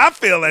 That's how I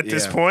feel at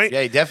this point.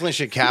 Yeah, you definitely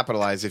should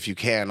capitalize if you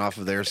can off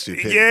of their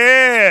stupidity.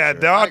 Yeah,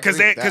 sure. dog,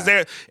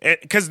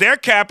 because they're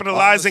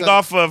capitalizing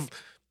off of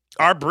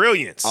our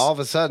brilliance. All of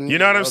a sudden, you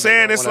know what I'm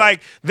saying? It's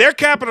like they're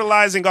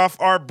capitalizing off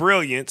our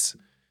brilliance,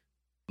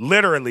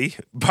 literally,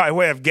 by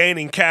way of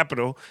gaining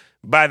capital.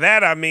 By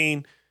that, I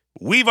mean,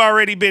 we've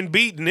already been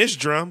beating this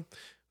drum.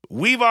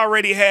 We've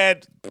already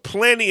had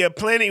plenty,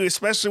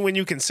 especially when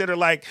you consider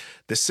like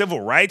the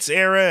civil rights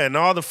era and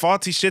all the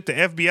faulty shit the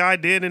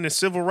FBI did in the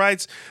civil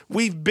rights.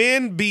 We've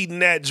been beating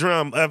that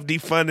drum of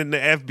defunding the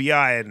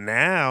FBI. And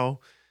now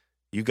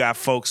you got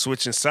folks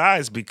switching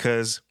sides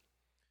because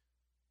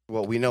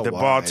we know the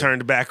why. ball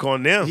turned back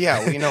on them.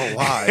 Yeah, we know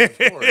why.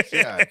 Of course,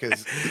 yeah.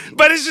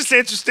 But it's just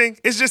interesting.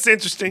 It's just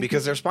interesting.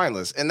 Because they're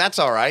spineless. And that's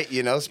all right,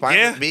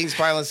 being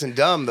spineless and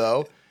dumb,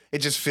 though. It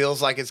just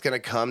feels like it's going to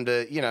come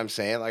to, you know what I'm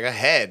saying, like a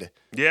head.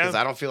 Yeah. Because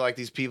I don't feel like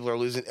these people are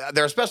losing.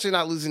 They're especially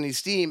not losing any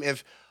steam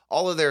if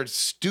all of their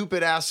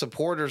stupid ass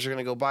supporters are going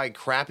to go buy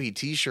crappy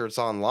T-shirts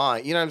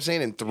online. You know what I'm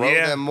saying? And throw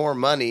them more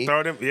money.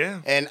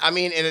 And I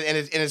mean,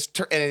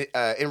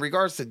 in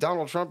regards to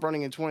Donald Trump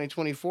running in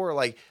 2024,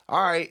 like, all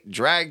right,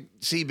 drag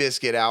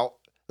Seabiscuit out,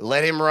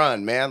 let him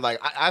run, man. Like,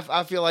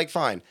 I feel like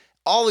fine.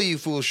 All of you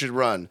fools should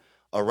run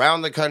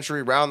around the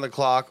country, round the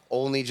clock,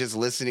 only just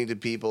listening to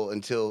people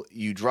until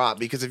you drop.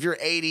 Because if you're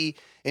 80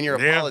 and you're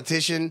a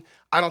politician,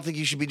 I don't think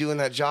you should be doing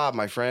that job,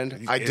 my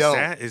friend. I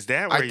don't. Is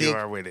that where you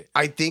are with it?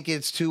 I think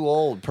it's too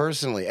old,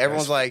 personally.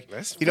 Everyone's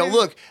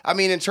look, I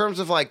mean, in terms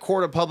of like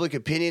court of public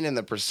opinion and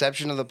the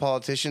perception of the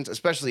politicians,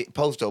 especially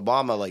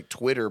post-Obama, like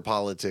Twitter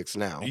politics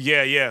now.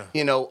 Yeah.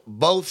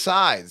 Both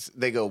sides,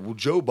 they go, well,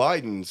 Joe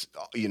Biden's,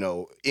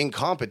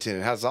 incompetent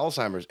and has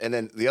Alzheimer's. And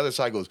then the other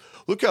side goes,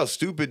 look how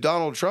stupid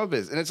Donald Trump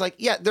is. And it's like,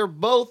 yeah, they're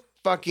both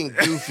fucking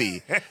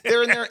goofy.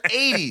 They're in their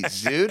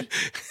 80s, dude.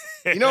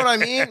 You know what I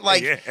mean?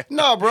 Like,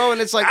 no, bro.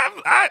 And it's like,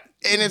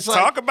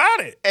 talk about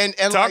it. And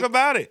talk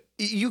about it.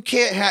 You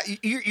can't have.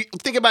 You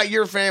think about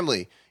your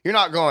family. You're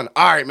not going,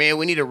 all right, man.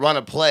 We need to run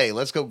a play.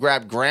 Let's go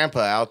grab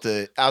Grandpa out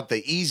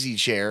the easy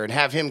chair and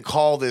have him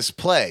call this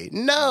play.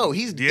 No,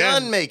 he's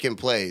done making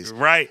plays.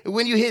 Right.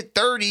 When you hit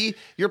 30,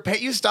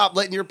 you stop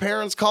letting your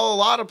parents call a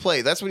lot of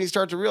plays. That's when you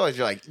start to realize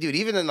you're like, dude.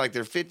 Even in like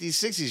their 50s,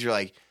 60s, you're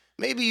like,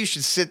 maybe you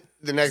should sit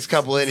the next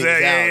couple innings out,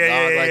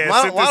 dog. Like,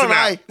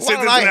 why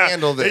don't I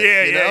handle this?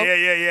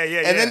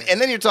 Yeah.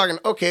 And then you're talking,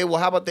 okay, well,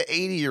 how about the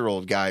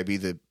 80-year-old guy be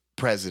the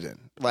president?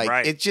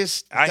 Like, it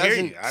just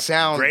doesn't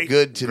sound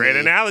good to me. Great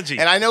analogy.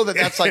 And I know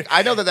that's like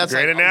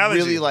great analogy.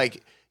 Really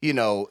like,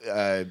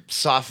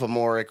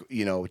 sophomoric,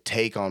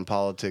 take on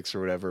politics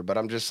or whatever. But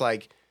I'm just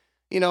like,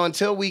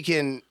 until we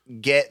can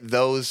get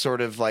those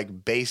sort of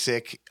like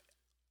basic,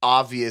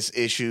 obvious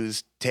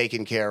issues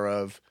taken care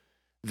of,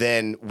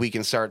 then we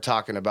can start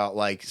talking about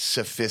like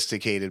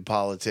sophisticated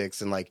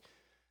politics and like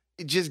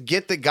just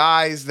get the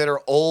guys that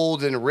are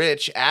old and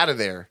rich out of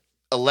there.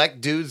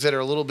 Elect dudes that are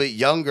a little bit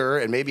younger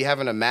and maybe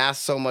haven't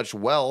amassed so much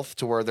wealth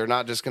to where they're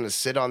not just going to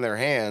sit on their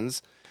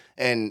hands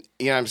and,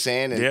 you know what I'm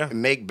saying,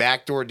 and make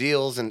backdoor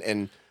deals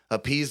and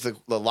appease the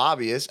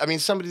lobbyists. I mean,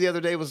 somebody the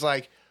other day was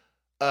like,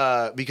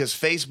 because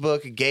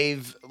Facebook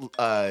gave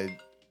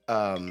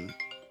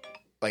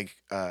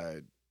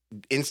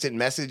instant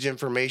message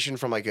information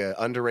from like a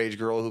underage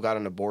girl who got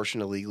an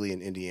abortion illegally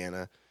in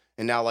Indiana.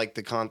 And now like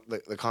the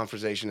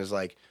conversation is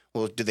like,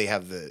 well, do they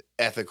have the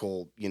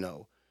ethical,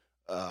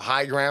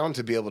 high ground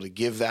to be able to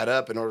give that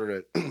up in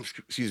order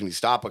to,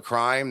 stop a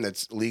crime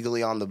that's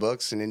legally on the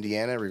books in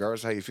Indiana,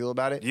 regardless of how you feel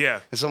about it? Yeah.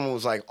 And someone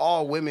was like,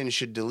 all women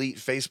should delete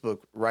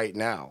Facebook right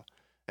now.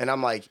 And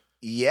I'm like,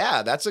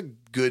 yeah, that's a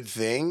good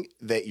thing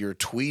that you're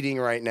tweeting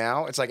right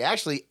now. It's like,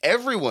 actually,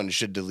 everyone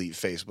should delete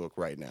Facebook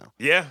right now.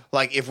 Yeah.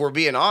 Like, if we're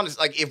being honest,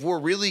 like, if we're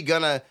really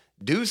gonna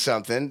do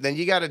something, then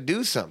you got to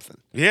do something.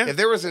 Yeah. If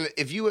there was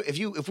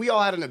if we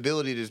all had an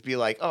ability to just be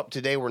like, oh,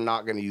 today we're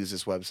not going to use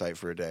this website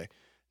for a day,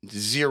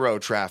 zero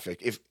traffic.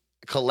 If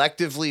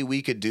collectively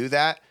we could do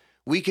that,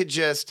 we could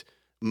just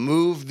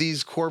move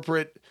these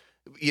corporate,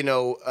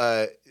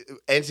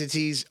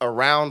 entities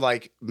around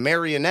like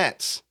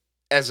marionettes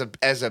as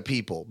a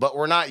people, but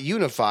we're not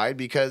unified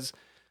because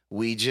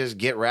we just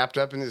get wrapped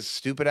up in this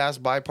stupid ass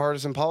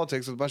bipartisan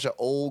politics with a bunch of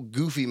old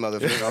goofy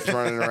motherfuckers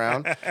running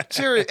around.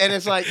 Serious, and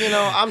it's like,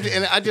 I'm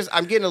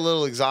getting a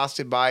little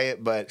exhausted by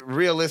it, but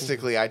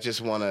realistically, I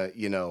just want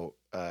to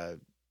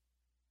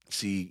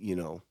see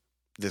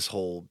this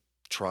whole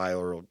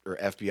trial or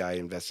FBI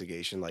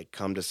investigation like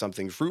come to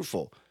something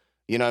fruitful.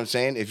 You know what I'm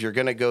saying? If you're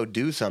gonna go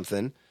do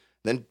something,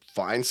 then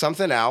find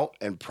something out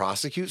and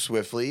prosecute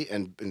swiftly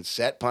and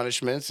set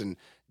punishments and,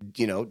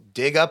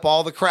 dig up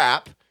all the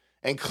crap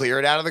and clear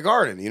it out of the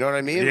garden. You know what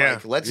I mean? Yeah.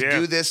 Like, let's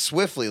do this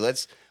swiftly.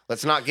 Let's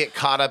not get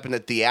caught up in the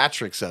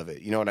theatrics of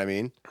it. You know what I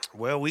mean?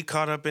 Well, we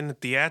caught up in the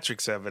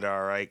theatrics of it,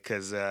 all right,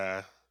 because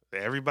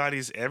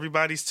everybody's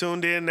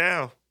tuned in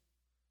now.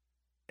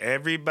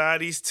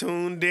 Everybody's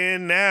tuned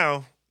in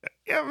now.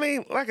 I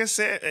mean, like I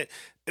said,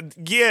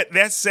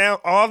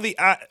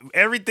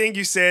 everything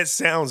you said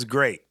sounds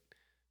great.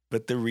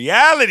 But the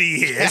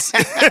reality is,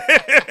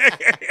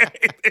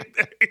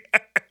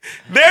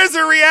 there's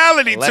a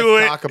reality to it.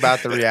 Let's talk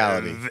about the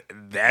reality.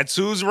 That's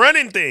who's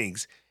running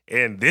things.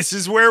 And this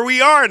is where we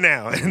are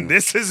now. And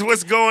this is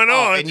what's going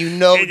on. And you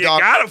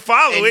got to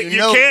follow it.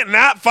 You can't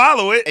not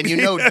follow it. And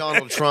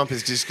Donald Trump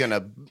is just going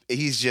to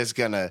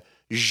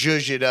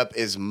zhuzh it up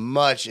as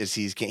much as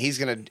he can. He's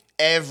going to,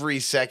 every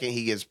second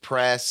he gets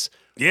press,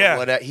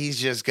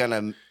 he's just going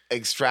to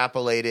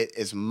extrapolate it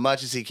as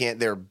much as he can.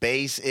 Their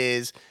base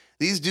is...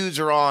 These dudes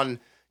are on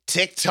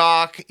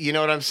TikTok, you know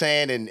what I'm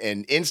saying, and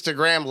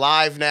Instagram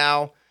Live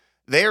now.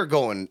 They're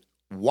going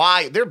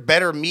wide. They're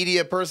better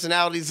media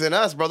personalities than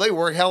us, bro. They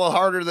work hella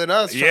harder than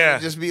us trying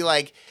to just be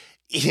like,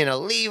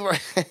 leave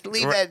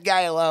that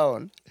guy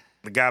alone.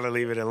 Gotta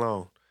leave it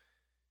alone.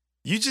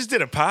 You just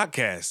did a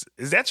podcast.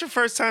 Is that your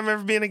first time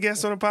ever being a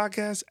guest on a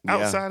podcast?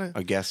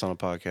 A guest on a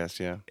podcast,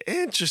 yeah.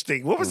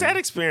 Interesting. What was that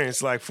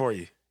experience like for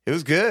you? It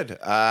was good.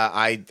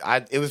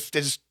 It was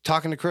just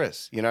talking to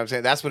Chris. You know what I'm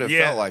saying? That's what it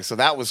felt like. So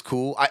that was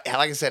cool. Like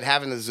I said,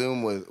 having the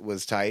Zoom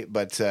was tight.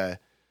 But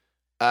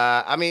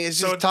I mean, it's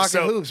just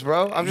talking hoops,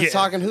 bro. I'm just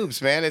talking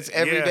hoops, man. It's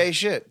everyday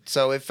shit.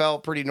 So it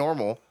felt pretty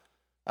normal.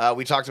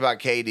 We talked about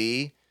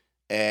KD,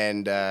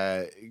 and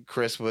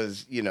Chris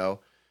was,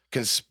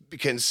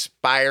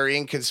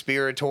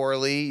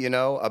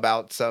 conspiratorially,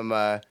 about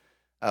some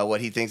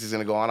what he thinks is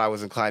going to go on. I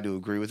was inclined to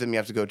agree with him. You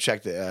have to go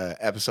check the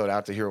episode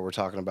out to hear what we're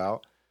talking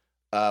about.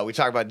 We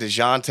talked about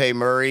DeJounte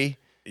Murray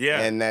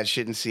and that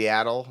shit in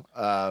Seattle.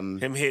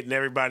 Him hitting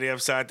everybody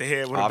upside the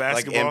head with a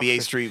basketball. Like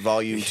NBA Street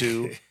Volume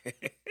 2.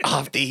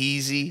 Off the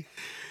easy.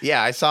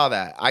 Yeah, I saw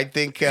that. I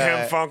think...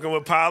 him funking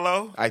with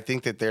Paolo? I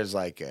think that there's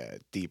like a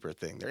deeper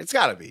thing there. It's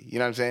got to be. You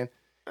know what I'm saying?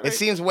 It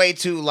seems way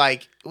too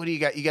like, what do you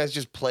got? You guys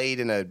just played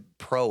in a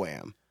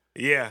pro-am.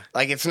 Yeah.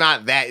 Like, it's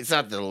not that. It's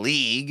not the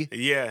league.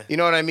 Yeah. You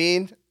know what I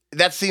mean?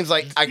 That seems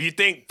like... You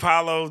think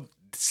Paolo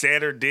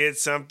said or did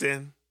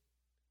something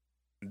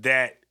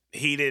that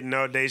he didn't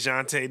know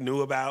DeJounte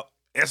knew about?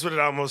 That's what it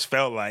almost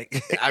felt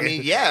like. I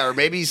mean, yeah, or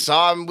maybe he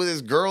saw him with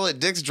his girl at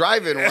Dick's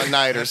Drive-In one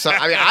night or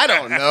something. I mean, I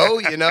don't know,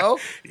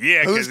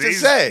 Yeah, who's to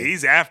say?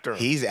 He's after him.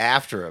 He's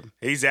after him.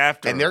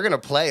 And they're going to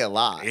play a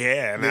lot.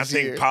 Yeah, and I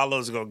think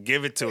Paulo's going to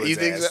give it to his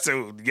ass,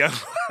 too.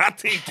 I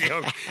think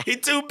he's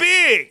too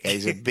big. Yeah,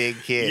 he's a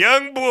big kid.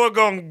 Young boy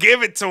going to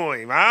give it to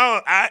him.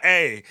 Like,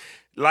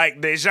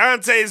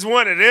 DeJounte's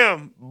one of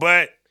them,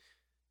 but...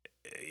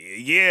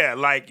 Yeah,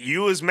 like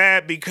you was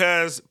mad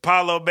because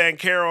Paolo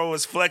Banchero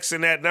was flexing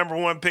that number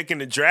one pick in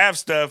the draft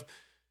stuff.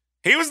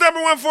 He was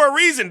number one for a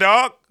reason,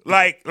 dog.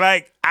 Like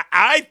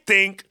I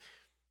think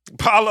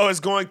Paolo is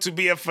going to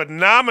be a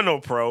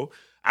phenomenal pro.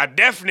 I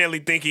definitely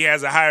think he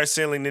has a higher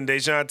ceiling than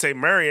DeJounte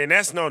Murray, and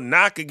that's no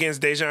knock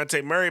against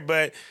DeJounte Murray,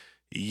 but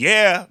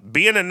yeah,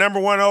 being a number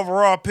 1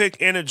 overall pick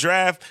in a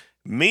draft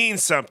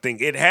means something.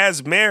 It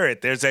has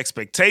merit. There's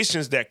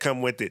expectations that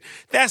come with it.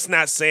 That's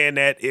not saying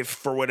that if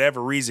for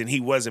whatever reason he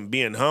wasn't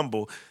being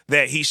humble,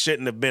 that he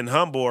shouldn't have been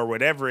humble or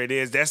whatever it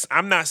is.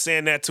 I'm not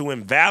saying that to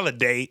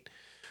invalidate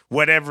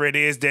whatever it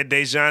is that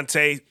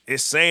DeJounte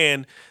is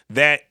saying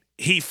that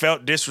he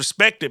felt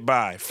disrespected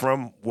by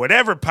from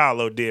whatever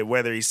Paolo did,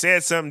 whether he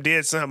said something,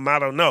 did something, I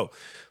don't know.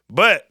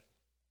 But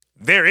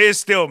there is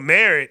still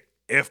merit.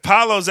 If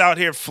Paolo's out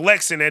here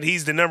flexing that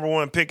he's the number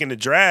 1 pick in the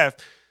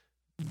draft,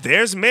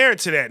 there's merit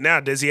to that. Now,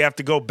 does he have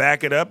to go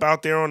back it up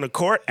out there on the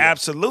court? Yeah.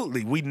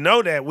 Absolutely. We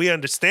know that. We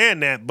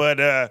understand that.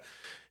 But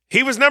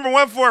he was number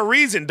 1 for a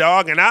reason,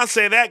 dog. And I'll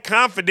say that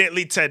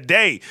confidently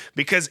today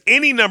because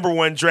any number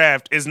 1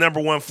 draft is number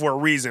 1 for a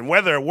reason.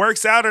 Whether it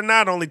works out or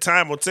not, only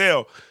time will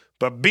tell.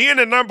 But being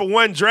a number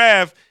 1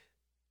 draft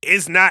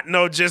is not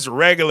no just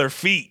regular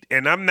feat.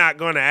 And I'm not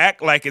going to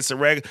act like it's a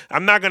regular.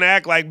 I'm not going to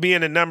act like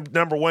being a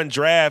number 1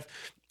 draft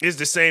is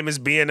the same as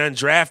being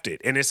undrafted.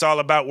 And it's all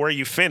about where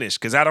you finish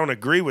because I don't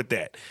agree with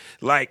that.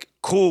 Like,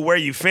 cool, where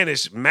you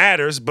finish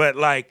matters, but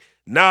like,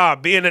 nah,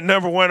 being a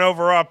number 1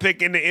 overall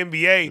pick in the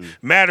NBA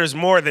matters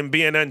more than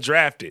being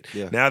undrafted.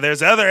 Yeah. Now,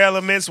 there's other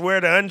elements where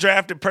the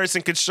undrafted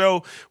person could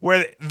show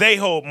where they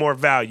hold more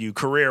value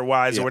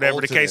career-wise or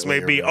whatever the case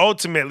may be,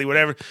 ultimately,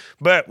 whatever.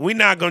 But we're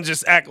not going to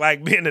just act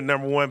like being the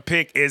number 1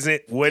 pick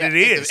isn't what it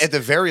is. At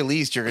the very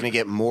least, you're going to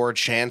get more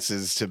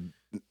chances to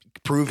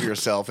prove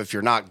yourself if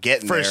you're not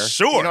getting for there. For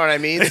sure. You know what I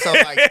mean? So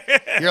like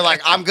you're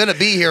like, I'm gonna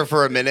be here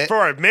for a minute.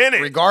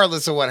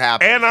 Regardless of what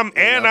happens.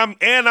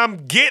 And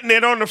I'm getting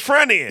it on the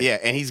front end. Yeah,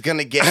 and he's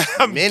gonna get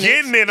minutes.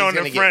 Getting it on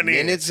the front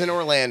end. Minutes in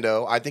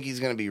Orlando. I think he's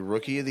gonna be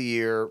rookie of the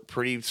year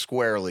pretty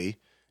squarely.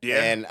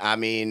 Yeah. And I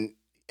mean,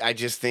 I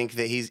just think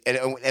that he's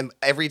and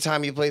every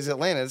time he plays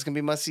Atlanta, it's gonna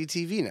be must see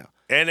TV now.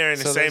 And they're in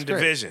the same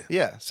division.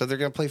 Yeah. So they're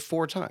gonna play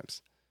 4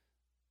 times.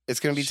 It's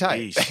going to be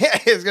tight.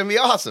 It's going to be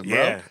awesome, bro.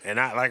 Yeah, and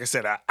like I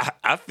said,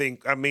 I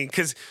think,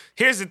 because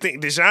here's the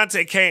thing.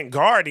 DeJounte can't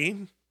guard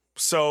him,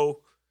 so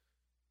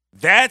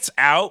that's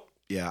out.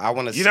 Yeah, I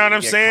want to see you know what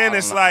I'm saying?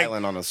 It's like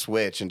on a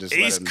switch and just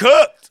he's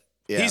cooked.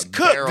 Yeah, he's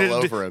cooked.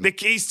 Over him.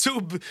 He's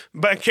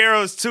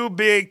Banchero's too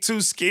big, too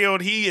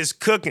skilled. He is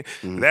cooking.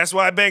 That's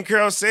why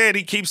Banchero said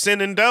he keeps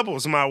sending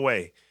doubles my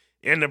way.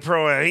 In the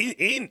pro,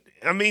 they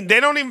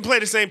don't even play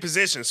the same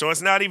position, so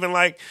it's not even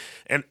like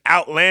an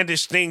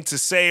outlandish thing to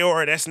say,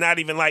 or that's not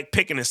even like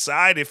picking a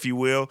side, if you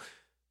will.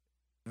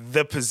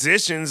 The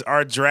positions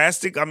are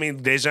drastic. I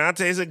mean,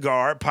 DeJounte's a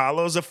guard,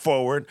 Paolo's a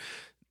forward.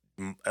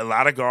 A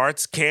lot of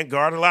guards can't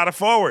guard a lot of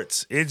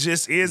forwards. It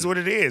just is what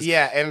it is.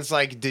 Yeah, and it's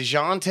like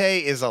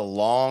DeJounte is a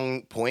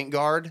long point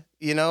guard,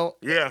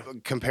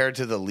 compared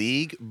to the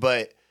league.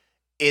 But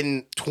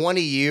in 20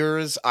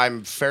 years,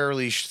 I'm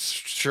fairly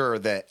sure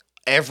that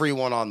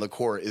everyone on the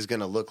court is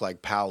going to look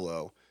like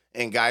Paolo,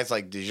 and guys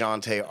like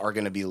DeJounte are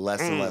going to be less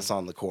and less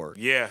on the court.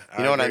 Yeah,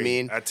 you know what I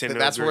mean?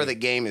 That's where the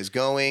game is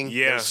going.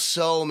 Yeah, there's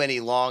so many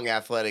long,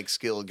 athletic,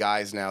 skilled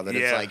guys now that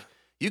it's like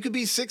you could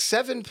be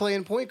 6'7"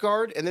 playing point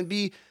guard, and then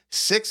be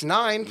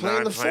 6'9"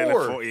 playing the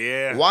four.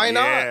 Yeah, why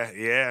not?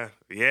 Yeah.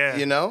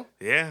 You know?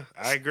 Yeah,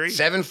 I agree.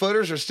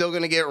 7-footers are still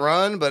going to get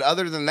run, but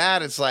other than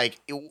that, it's like,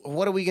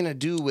 what are we going to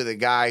do with a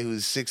guy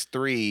who's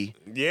 6'3"?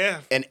 Yeah,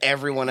 and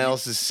everyone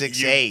else is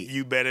 6'8"?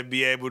 You better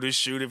be able to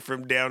shoot it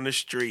from down the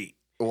street.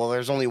 Well,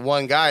 there's only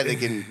one guy that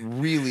can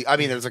really. I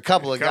mean, there's a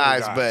couple of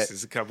guys, but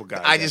there's a couple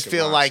guys. I just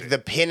feel like the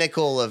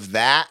pinnacle of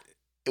that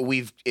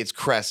it's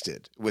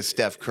crested with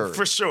Steph Curry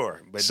for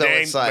sure. But so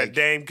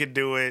Dame could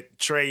do it.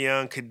 Trae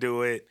Young could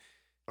do it.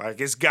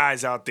 Like, it's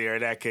guys out there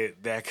that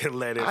could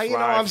let it fly.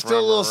 I'm still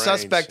a little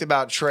suspect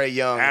about Trae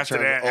Young after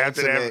that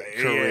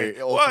career.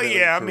 Yeah. Well,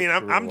 yeah,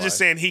 I'm just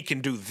saying he can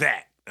do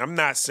that. I'm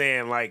not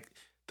saying like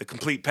the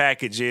complete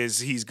package is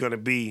he's going to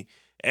be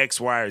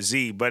X, Y, or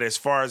Z. But as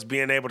far as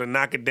being able to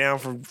knock it down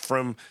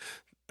from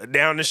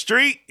down the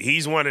street,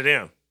 he's one of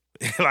them.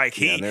 Like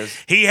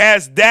he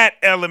has that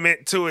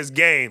element to his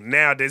game.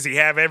 Now, does he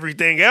have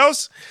everything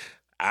else?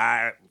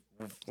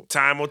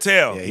 Time will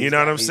tell. Yeah, you know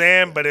what I'm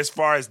saying? But as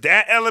far as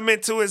that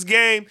element to his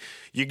game,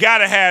 you got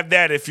to have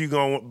that if you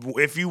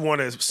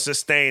want to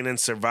sustain and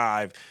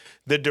survive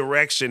the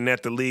direction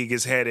that the league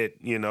is headed,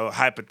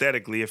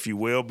 hypothetically, if you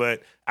will.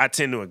 But I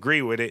tend to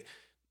agree with it.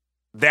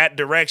 That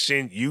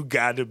direction, you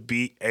got to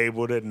be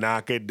able to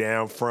knock it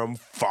down from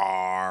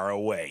far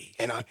away.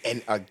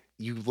 And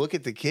you look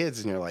at the kids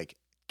and you're like,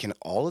 can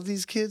all of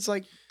these kids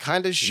like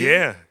kind of shoot?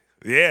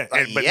 Yeah.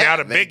 But now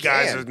the big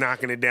guys are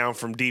knocking it down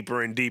from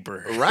deeper and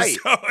deeper. Right.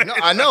 So, no,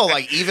 I know.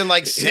 Like, even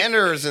like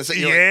centers and stuff.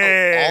 Like,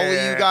 all of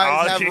you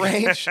guys have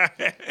range?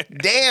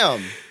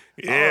 Damn.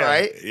 Yeah. All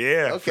right.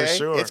 Yeah, okay. For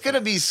sure. It's going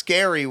to be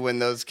scary when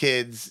those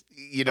kids,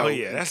 Oh,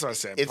 yeah. That's what I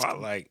said.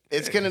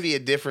 It's going to be a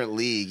different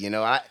league,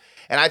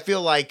 I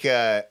feel like,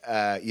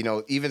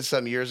 even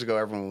some years ago,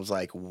 everyone was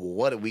like,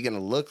 what are we going to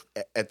look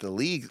at the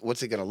league?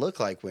 What's it going to look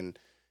like when,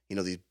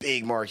 these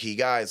big marquee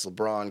guys,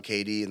 LeBron,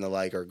 KD, and the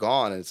like are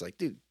gone? And it's like,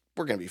 dude,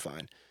 we're gonna be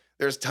fine.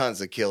 There's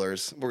tons of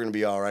killers. We're gonna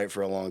be all right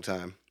for a long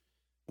time.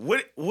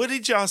 What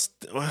did y'all?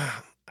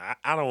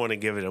 I don't want to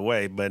give it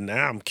away, but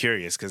now I'm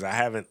curious because I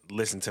haven't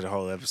listened to the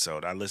whole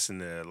episode. I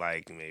listened to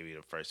like maybe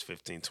the first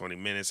 15, 20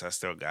 minutes. I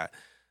still got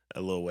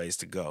a little ways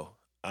to go.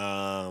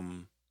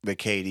 The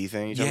KD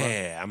thing. You talking about?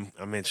 Yeah,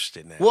 I'm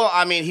interested now. Well,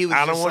 I mean, he was.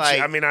 I don't just want like,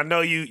 you. I mean, I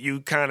know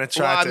you kind of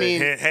tried to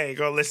hint, hey,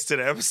 go listen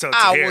to the episode. To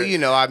hear well, it. you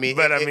know, I mean,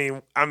 But I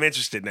mean, I'm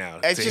interested now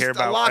it's to just hear a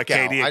about lockout.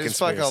 a KD I just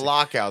feel like a conspiracy.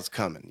 lockout's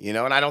coming, you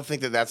know, and I don't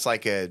think that that's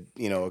like a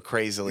a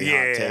crazily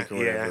hot take or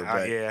whatever.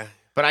 But,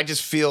 but I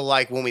just feel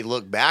like when we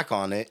look back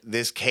on it,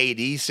 this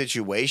KD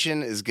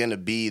situation is going to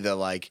be the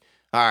like,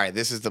 all right,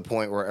 this is the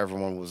point where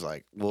everyone was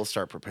like, we'll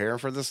start preparing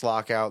for this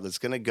lockout that's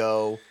going to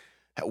go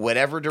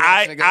whatever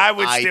direction it goes.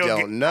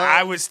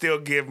 I would still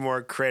give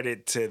more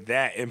credit to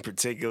that in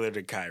particular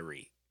to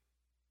Kyrie.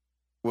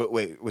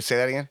 Wait, say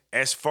that again?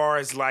 As far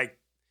as like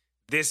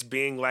this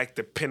being like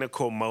the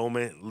pinnacle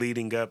moment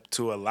leading up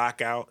to a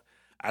lockout,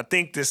 I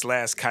think this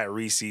last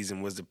Kyrie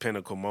season was the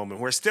pinnacle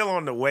moment. We're still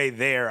on the way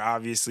there,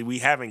 obviously. We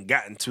haven't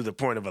gotten to the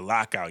point of a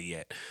lockout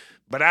yet.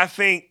 But I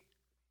think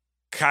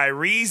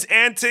Kyrie's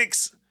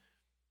antics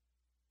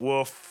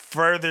will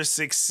further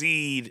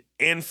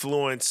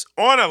influence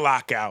on a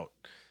lockout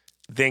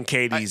than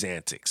KD's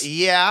antics.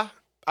 Yeah.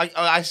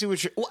 I see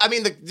what you're... I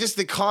mean, just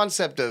the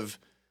concept of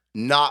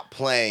not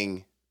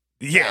playing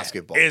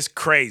basketball is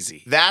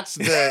crazy. That's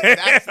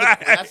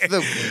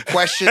the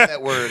question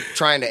that we're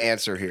trying to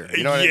answer here.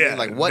 You know what I mean?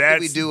 Like, what do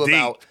we do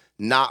about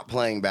not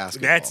playing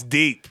basketball? That's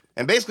deep.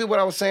 And basically, what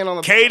I was saying on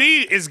the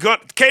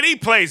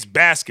KD plays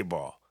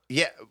basketball.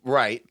 Yeah,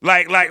 right.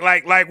 Like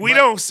we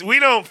don't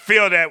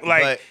feel that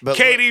like but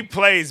KD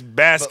plays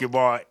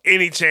basketball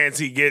any chance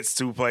he gets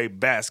to play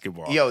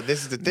basketball. Yo,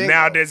 this is the thing.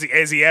 Now,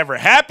 is he ever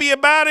happy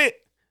about it?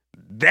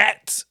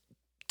 That's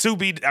to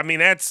be. I mean,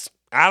 that's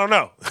I don't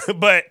know,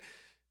 but.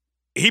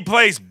 He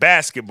plays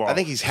basketball. I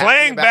think he's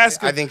playing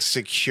basketball. I think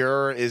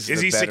secure is the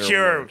he better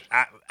secure? word.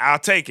 I'll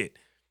take it.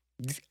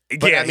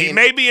 But, yeah, I mean, he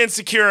may be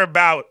insecure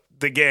about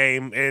the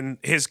game and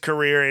his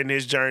career and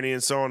his journey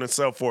and so on and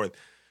so forth.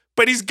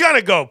 But he's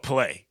gonna go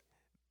play.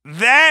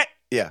 That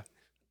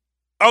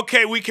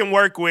okay, we can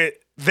work with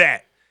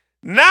that.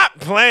 Not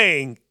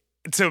playing,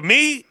 to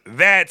me,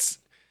 that's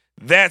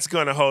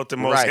gonna hold the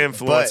most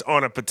influence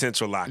on a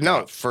potential lockout.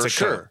 No, for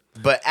sure.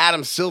 But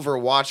Adam Silver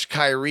watched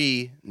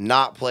Kyrie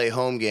not play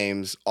home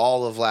games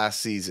all of last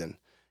season.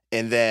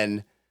 And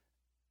then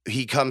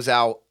he comes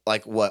out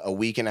like, a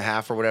week and a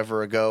half or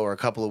whatever ago, or a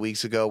couple of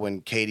weeks ago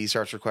when KD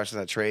starts requesting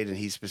that trade. And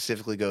he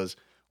specifically goes,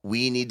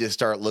 we need to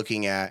start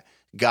looking at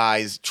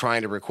guys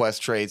trying to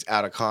request trades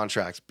out of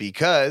contracts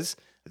because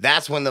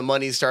that's when the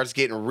money starts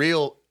getting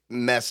real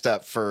messed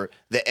up for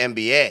the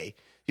NBA.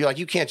 You're like,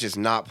 you can't just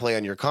not play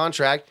on your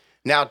contract.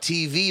 Now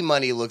TV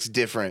money looks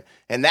different,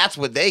 and that's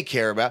what they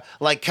care about.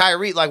 Like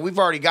Kyrie, like we've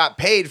already got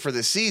paid for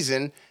the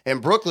season,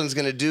 and Brooklyn's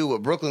going to do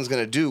what Brooklyn's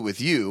going to do with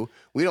you.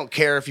 We don't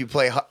care if you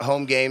play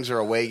home games or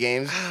away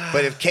games,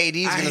 but if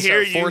KD's going to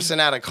start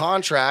forcing out a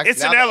contract,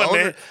 it's an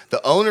element.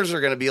 The owners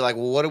are going to be like,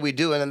 well, what do we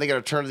do? And then they got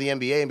to turn to the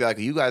NBA and be like,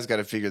 you guys got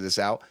to figure this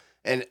out.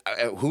 And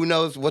who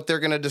knows what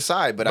they're going to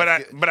decide. But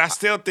I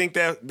still think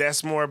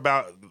that's more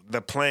about the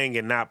playing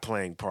and not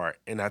playing part.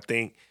 And I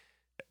think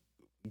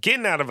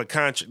getting out of a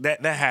contract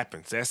that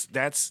happens.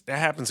 That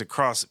happens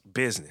across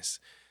business.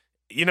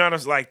 You know what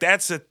I'm like?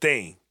 That's a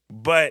thing.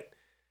 But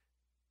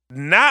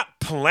not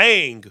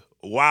playing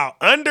while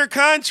under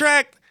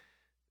contract,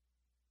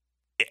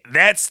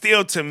 that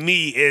still to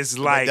me is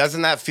like. But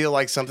doesn't that feel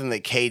like something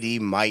that KD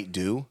might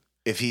do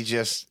if he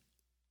just?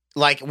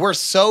 Like, we're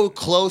so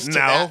close to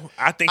that. No,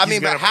 I think he's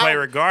going to play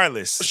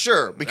regardless.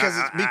 Sure, because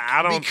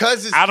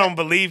I don't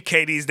believe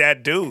KD's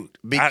that dude.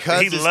 Because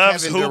he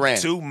loves Kevin hoop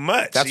Durant. too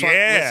much. That's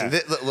yeah. Why,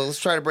 listen, let's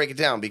try to break it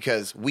down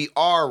because we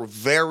are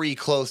very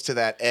close to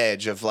that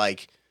edge of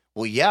like,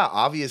 well, yeah,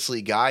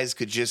 obviously guys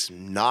could just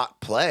not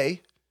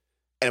play.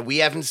 And we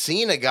haven't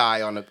seen a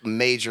guy on a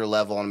major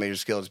level, on a major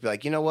scale, just be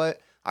like, you know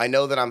what? I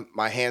know that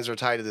my hands are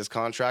tied to this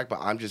contract, but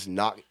I'm just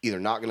either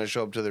not going to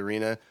show up to the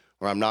arena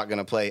or I'm not going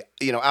to play,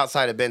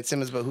 outside of Ben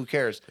Simmons, but who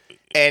cares?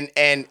 And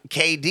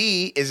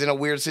KD is in a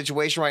weird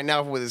situation right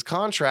now with his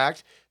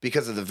contract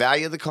because of the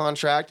value of the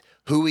contract,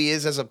 who he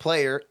is as a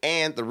player,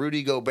 and the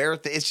Rudy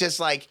Gobert. It's just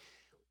like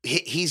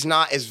he's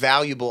not as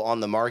valuable on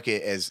the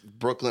market as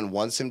Brooklyn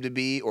wants him to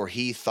be, or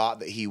he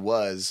thought that he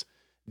was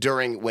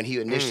during when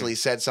he initially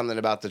said something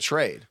about the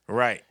trade.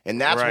 Right.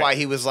 And that's why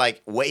he was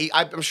like,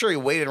 I'm sure he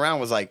waited around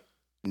and was like,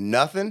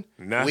 nothing.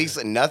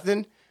 Weeks,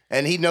 nothing.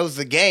 And he knows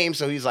the game,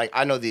 so he's like,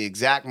 I know the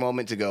exact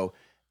moment to go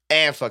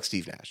and fuck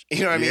Steve Nash.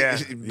 You know what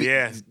I mean?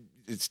 Yeah.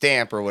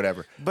 Stamp or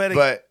whatever.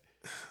 But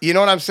you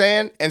know what I'm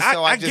saying? And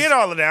so I get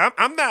all of that.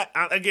 I'm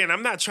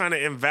not trying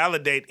to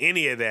invalidate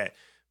any of that.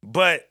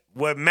 But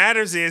What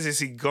matters is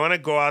he going to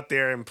go out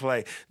there and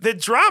play? The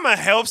drama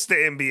helps the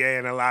NBA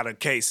in a lot of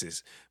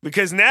cases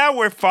because now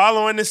we're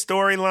following the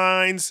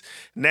storylines.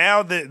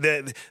 Now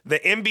the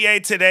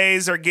NBA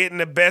todays are getting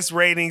the best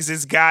ratings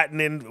it's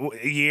gotten in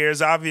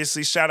years.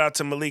 Obviously, shout out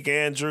to Malika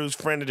Andrews,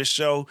 friend of the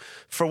show,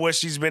 for what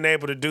she's been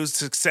able to do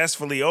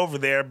successfully over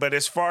there. But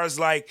as far as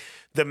like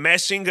the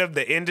meshing of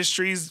the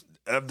industries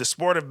of the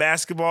sport of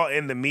basketball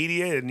and the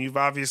media, and you've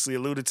obviously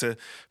alluded to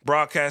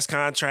broadcast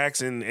contracts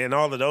and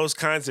all of those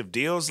kinds of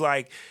deals,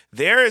 like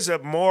there is a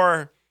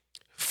more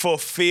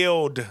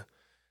fulfilled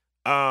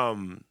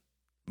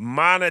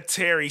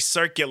monetary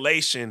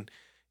circulation,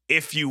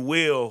 if you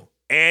will,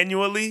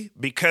 annually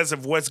because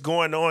of what's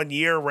going on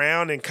year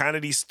round and kind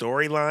of these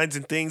storylines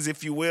and things,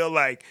 if you will.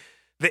 Like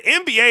the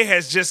NBA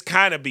has just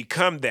kind of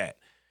become that.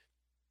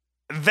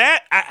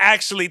 That I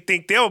actually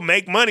think they'll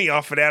make money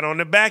off of that on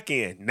the back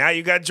end. Now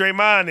you got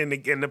Draymond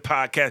in the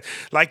podcast.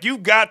 Like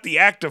you've got the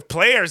active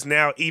players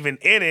now even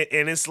in it,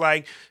 and it's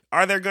like,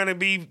 are there going to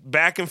be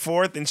back and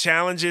forth and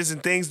challenges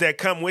and things that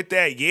come with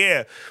that?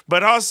 Yeah,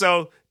 but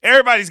also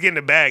everybody's getting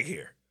a bag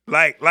here.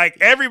 Like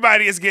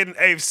everybody is getting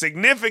a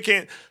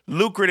significant,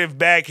 lucrative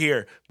bag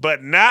here,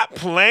 but not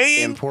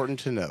playing. Important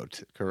to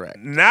note, correct.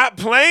 Not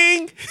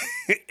playing,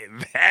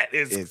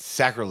 it's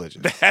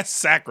sacrilegious. That's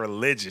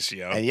sacrilegious,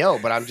 yo.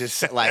 And but I'm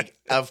just like,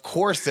 of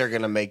course they're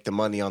gonna make the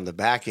money on the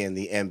back end,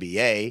 the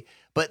NBA.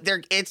 But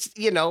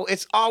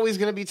it's always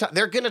gonna be.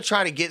 They're gonna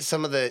try to get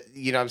some of the,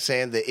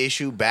 the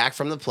issue back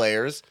from the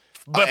players.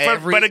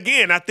 But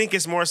again, I think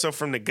it's more so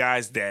from the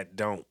guys that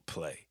don't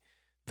play,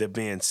 the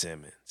Ben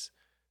Simmons,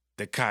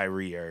 the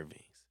Kyrie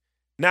Irvings,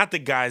 not the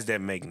guys that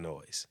make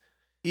noise.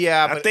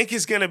 Yeah, I think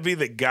it's gonna be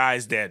the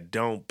guys that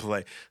don't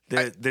play,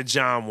 the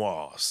John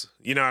Walls.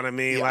 You know what I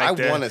mean? Yeah, like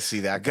I want to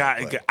see that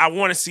guy play. I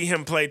want to see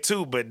him play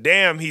too, but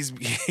damn, he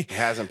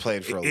hasn't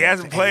played for a long time. He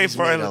hasn't played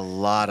for a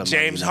lot of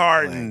James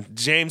Harden,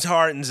 James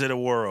Hardens of the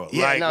world.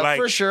 Yeah,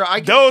 for sure.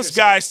 Those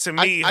guys to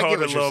me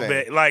hold a little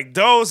bit. Like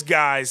those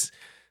guys,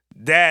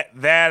 that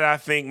I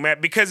think, Matt,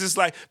 because it's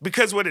like,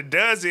 because what it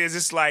does is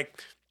it's like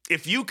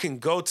if you can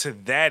go to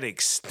that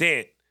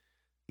extent,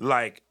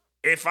 like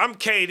if I'm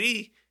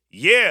KD,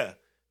 yeah.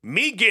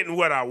 Me getting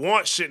what I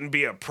want shouldn't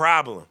be a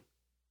problem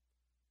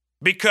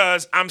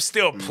because I'm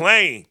still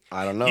playing.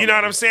 I don't know. You know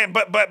what I'm saying?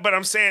 But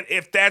I'm saying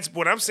if that's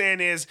what I'm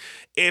saying is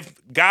if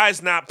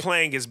guys not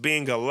playing is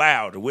being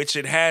allowed, which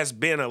it has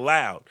been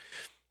allowed,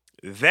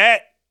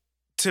 that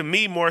to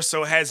me more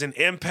so has an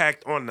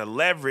impact on the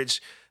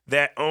leverage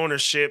that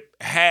ownership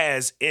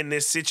has in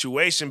this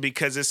situation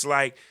because it's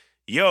like,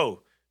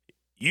 yo,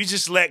 you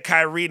just let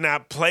Kyrie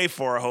not play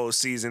for a whole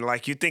season.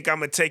 Like you think I'm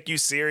going to take you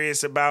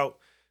serious about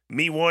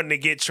me wanting to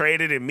get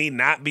traded and me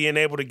not being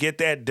able to get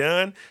that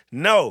done?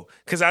 No,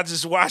 because I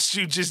just watched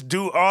you just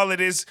do all of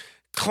this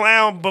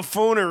clown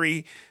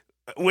buffoonery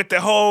with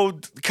the whole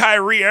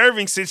Kyrie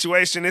Irving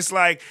situation. It's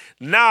like,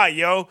 nah,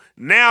 yo,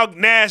 now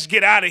Nash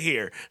get out of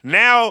here.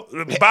 Now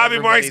Bobby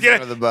Marks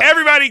get out.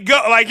 Everybody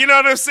go. Like, you know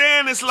what I'm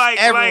saying? It's like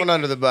everyone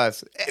under the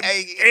bus.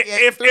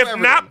 If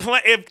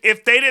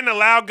they didn't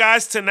allow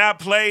guys to not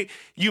play,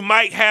 you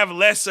might have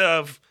less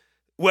of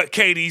what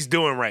KD's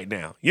doing right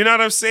now. You know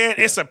what I'm saying?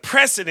 Yeah. It's a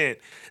precedent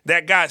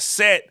that got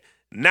set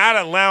not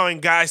allowing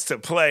guys to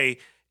play.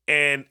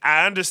 And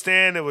I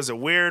understand it was a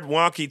weird,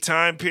 wonky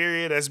time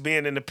period as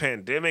being in the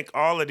pandemic,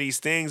 all of these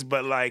things.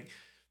 But, like,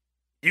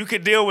 you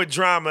could deal with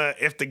drama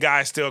if the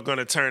guy's still going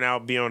to turn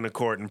out, be on the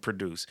court, and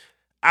produce.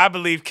 I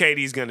believe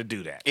KD's going to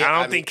do that. Yeah,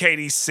 I don't think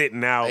KD's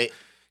sitting out.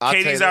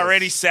 KD's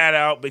already sat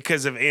out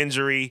because of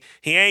injury.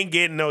 He ain't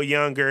getting no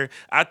younger.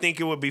 I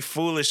think it would be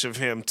foolish of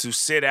him to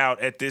sit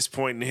out at this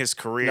point in his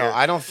career. No,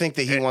 I don't think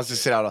that he wants to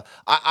sit out.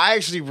 I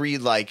actually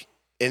read, like,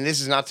 and this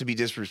is not to be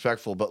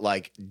disrespectful, but,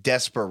 like,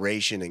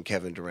 desperation in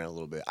Kevin Durant a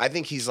little bit. I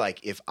think he's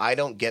like, if I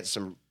don't get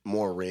some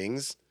more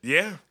rings,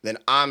 then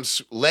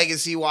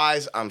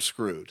legacy-wise, I'm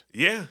screwed.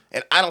 Yeah.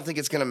 And I don't think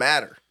it's going to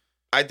matter.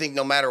 I think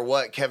no matter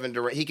what, Kevin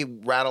Durant, he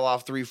could rattle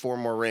off 3-4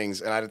 more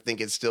rings, and I think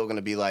it's still going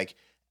to be, like,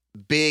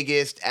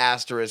 biggest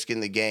asterisk in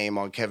the game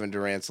on Kevin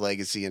Durant's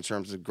legacy in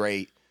terms of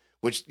great,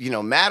 which,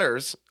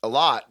 matters a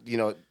lot,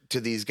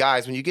 to these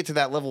guys. When you get to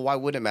that level, why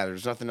would it matter?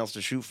 There's nothing else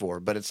to shoot for.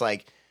 But it's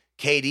like,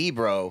 KD,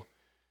 bro,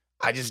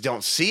 I just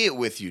don't see it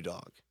with you,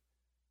 dog.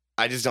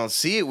 I just don't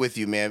see it with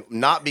you, man.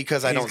 Not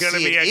because I don't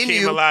see it in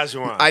you.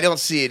 I don't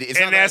see it. It's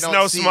and not that's that I no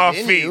don't see small it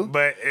in feat, you.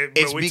 but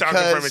we're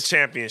talking from a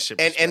championship.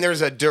 And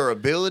there's a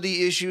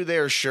durability issue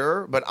there,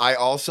 sure. But I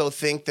also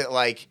think that,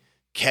 like,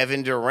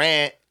 Kevin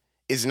Durant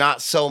is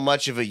not so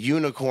much of a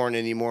unicorn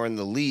anymore in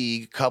the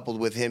league, coupled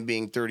with him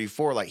being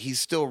 34. Like, he's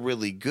still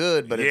really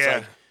good, but it's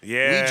like,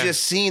 we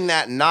just seen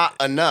that not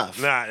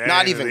enough.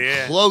 Not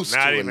even close to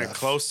enough. Not even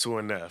close to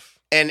enough.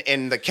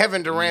 And the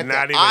Kevin Durant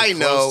that I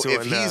know,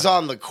 if he's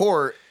on the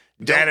court,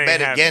 don't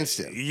bet against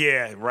him.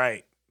 Yeah,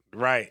 right.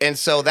 And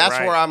so that's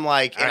where I'm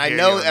like, and I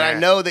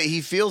know that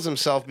he feels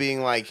himself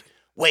being like,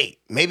 wait,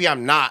 maybe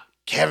I'm not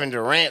Kevin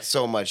Durant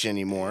so much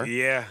anymore.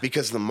 Yeah.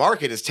 Because the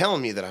market is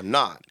telling me that I'm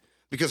not.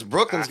 Because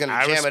Brooklyn's going to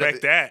I jam respect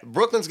it. that.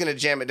 Brooklyn's going to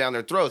jam it down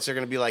their throats. They're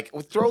going to be like,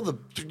 well,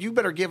 you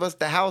better give us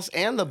the house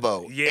and the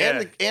boat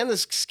and the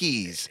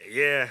skis.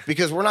 Yeah.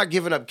 Because we're not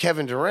giving up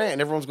Kevin Durant.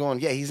 And everyone's going,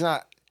 yeah, he's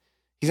not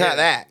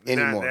that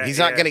anymore. He's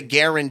not going to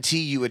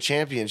guarantee you a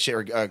championship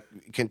or a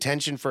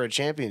contention for a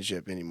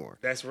championship anymore.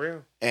 That's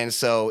real. And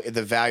so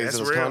the values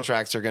of those real.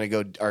 contracts are going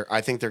to go,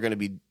 I think they're going to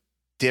be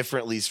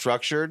differently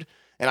structured.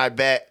 And I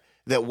bet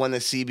that when the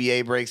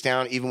CBA breaks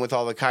down, even with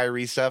all the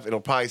Kyrie stuff, it'll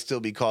probably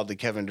still be called the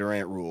Kevin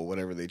Durant rule,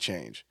 whatever they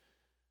change.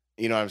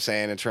 You know what I'm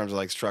saying? In terms of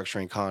like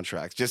structuring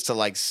contracts, just to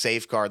like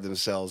safeguard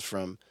themselves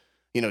from,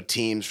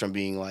 teams from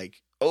being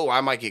like, oh,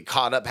 I might get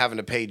caught up having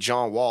to pay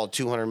John Wall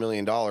 $200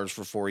 million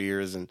for 4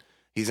 years and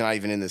he's not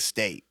even in the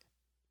state.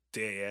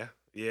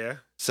 Yeah.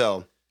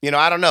 So,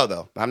 I don't know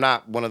though. I'm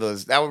not one of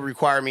those. That would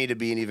require me to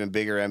be an even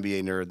bigger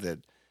NBA nerd that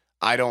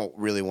I don't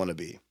really want to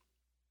be.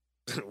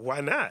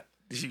 Why not?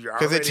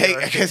 Because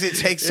it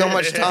takes so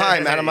much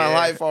time out of my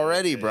life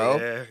already,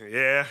 bro.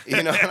 Yeah.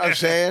 You know what I'm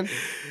saying?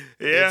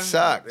 Yeah. It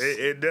sucks.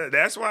 It does.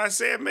 That's why I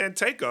said, man,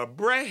 take a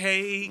break.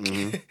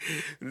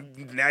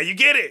 Mm-hmm. Now you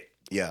get it.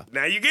 Yeah.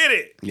 Now you get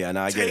it. Yeah,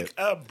 now I get it. Take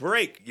a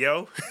break,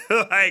 yo.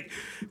 Like,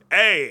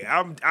 hey,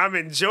 I'm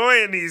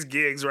enjoying these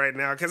gigs right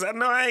now because I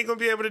know I ain't gonna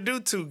be able to do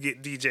 2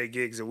 DJ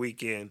gigs a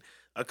weekend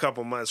a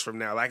couple months from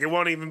now. Like, it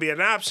won't even be an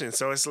option.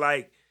 So it's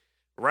like,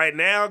 right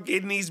now,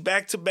 getting these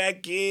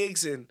back-to-back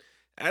gigs, and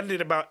I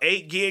did about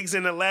 8 gigs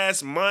in the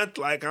last month.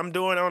 Like, I'm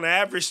doing on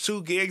average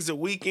 2 gigs a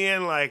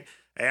weekend. Like,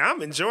 hey,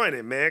 I'm enjoying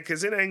it, man,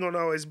 because it ain't gonna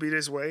always be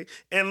this way.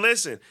 And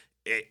listen,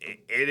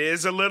 it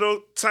is a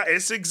little,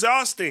 it's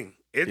exhausting.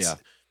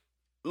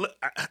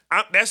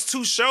 That's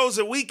 2 shows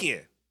a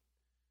weekend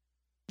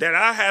that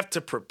I have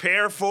to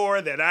prepare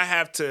for, that I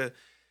have to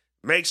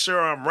make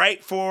sure I'm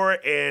right for,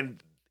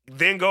 and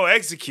then go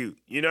execute.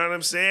 You know what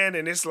I'm saying?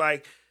 And it's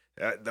like,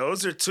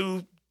 those are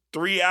 2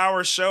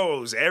 3-hour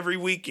shows every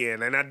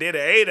weekend. And I did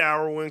an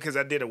 8-hour one because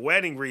I did a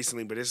wedding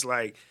recently, but it's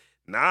like,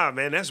 nah,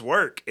 man, that's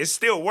work. It's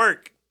still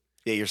work.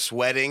 Yeah, you're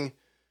sweating.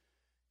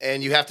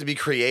 And you have to be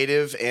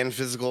creative and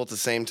physical at the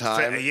same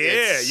time.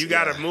 Yeah, you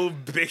gotta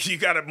move big. You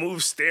gotta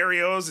move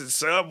stereos and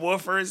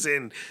subwoofers,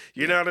 and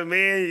you know what I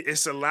mean.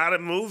 It's a lot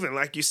of moving.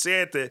 Like you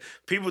said, the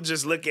people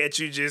just look at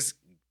you, just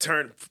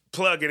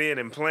plug it in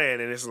and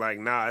playing, and it's like,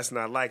 nah, it's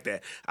not like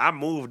that. I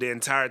move the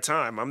entire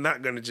time. I'm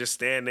not gonna just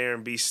stand there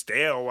and be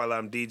stale while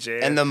I'm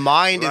DJing. And the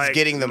mind is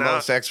getting the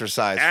most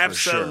exercise.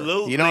 Absolutely. For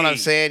sure. You know what I'm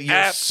saying?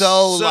 You're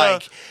so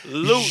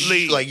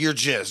like you're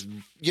just.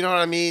 You know what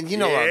I mean? You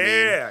know what I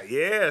mean?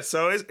 Yeah.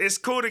 So it's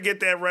cool to get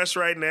that rush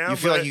right now. You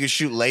feel like you can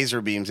shoot laser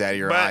beams out of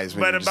your eyes.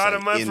 But about a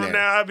month from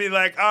now, I'll be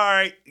like, all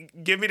right,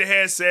 give me the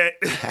headset.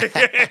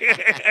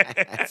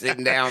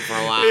 Sitting down for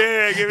a while.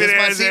 Yeah, give me the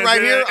headset. This my seat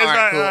right here? All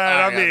right, cool.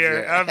 I'll be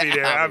there.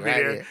 I'll be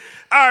there.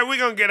 All right, we're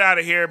going to get out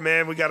of here,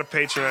 man. We got a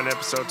Patreon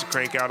episode to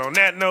crank out. On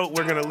that note,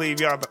 we're going to leave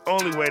y'all the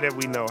only way that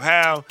we know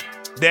how.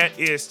 That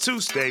is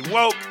to stay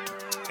woke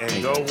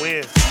and go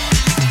win.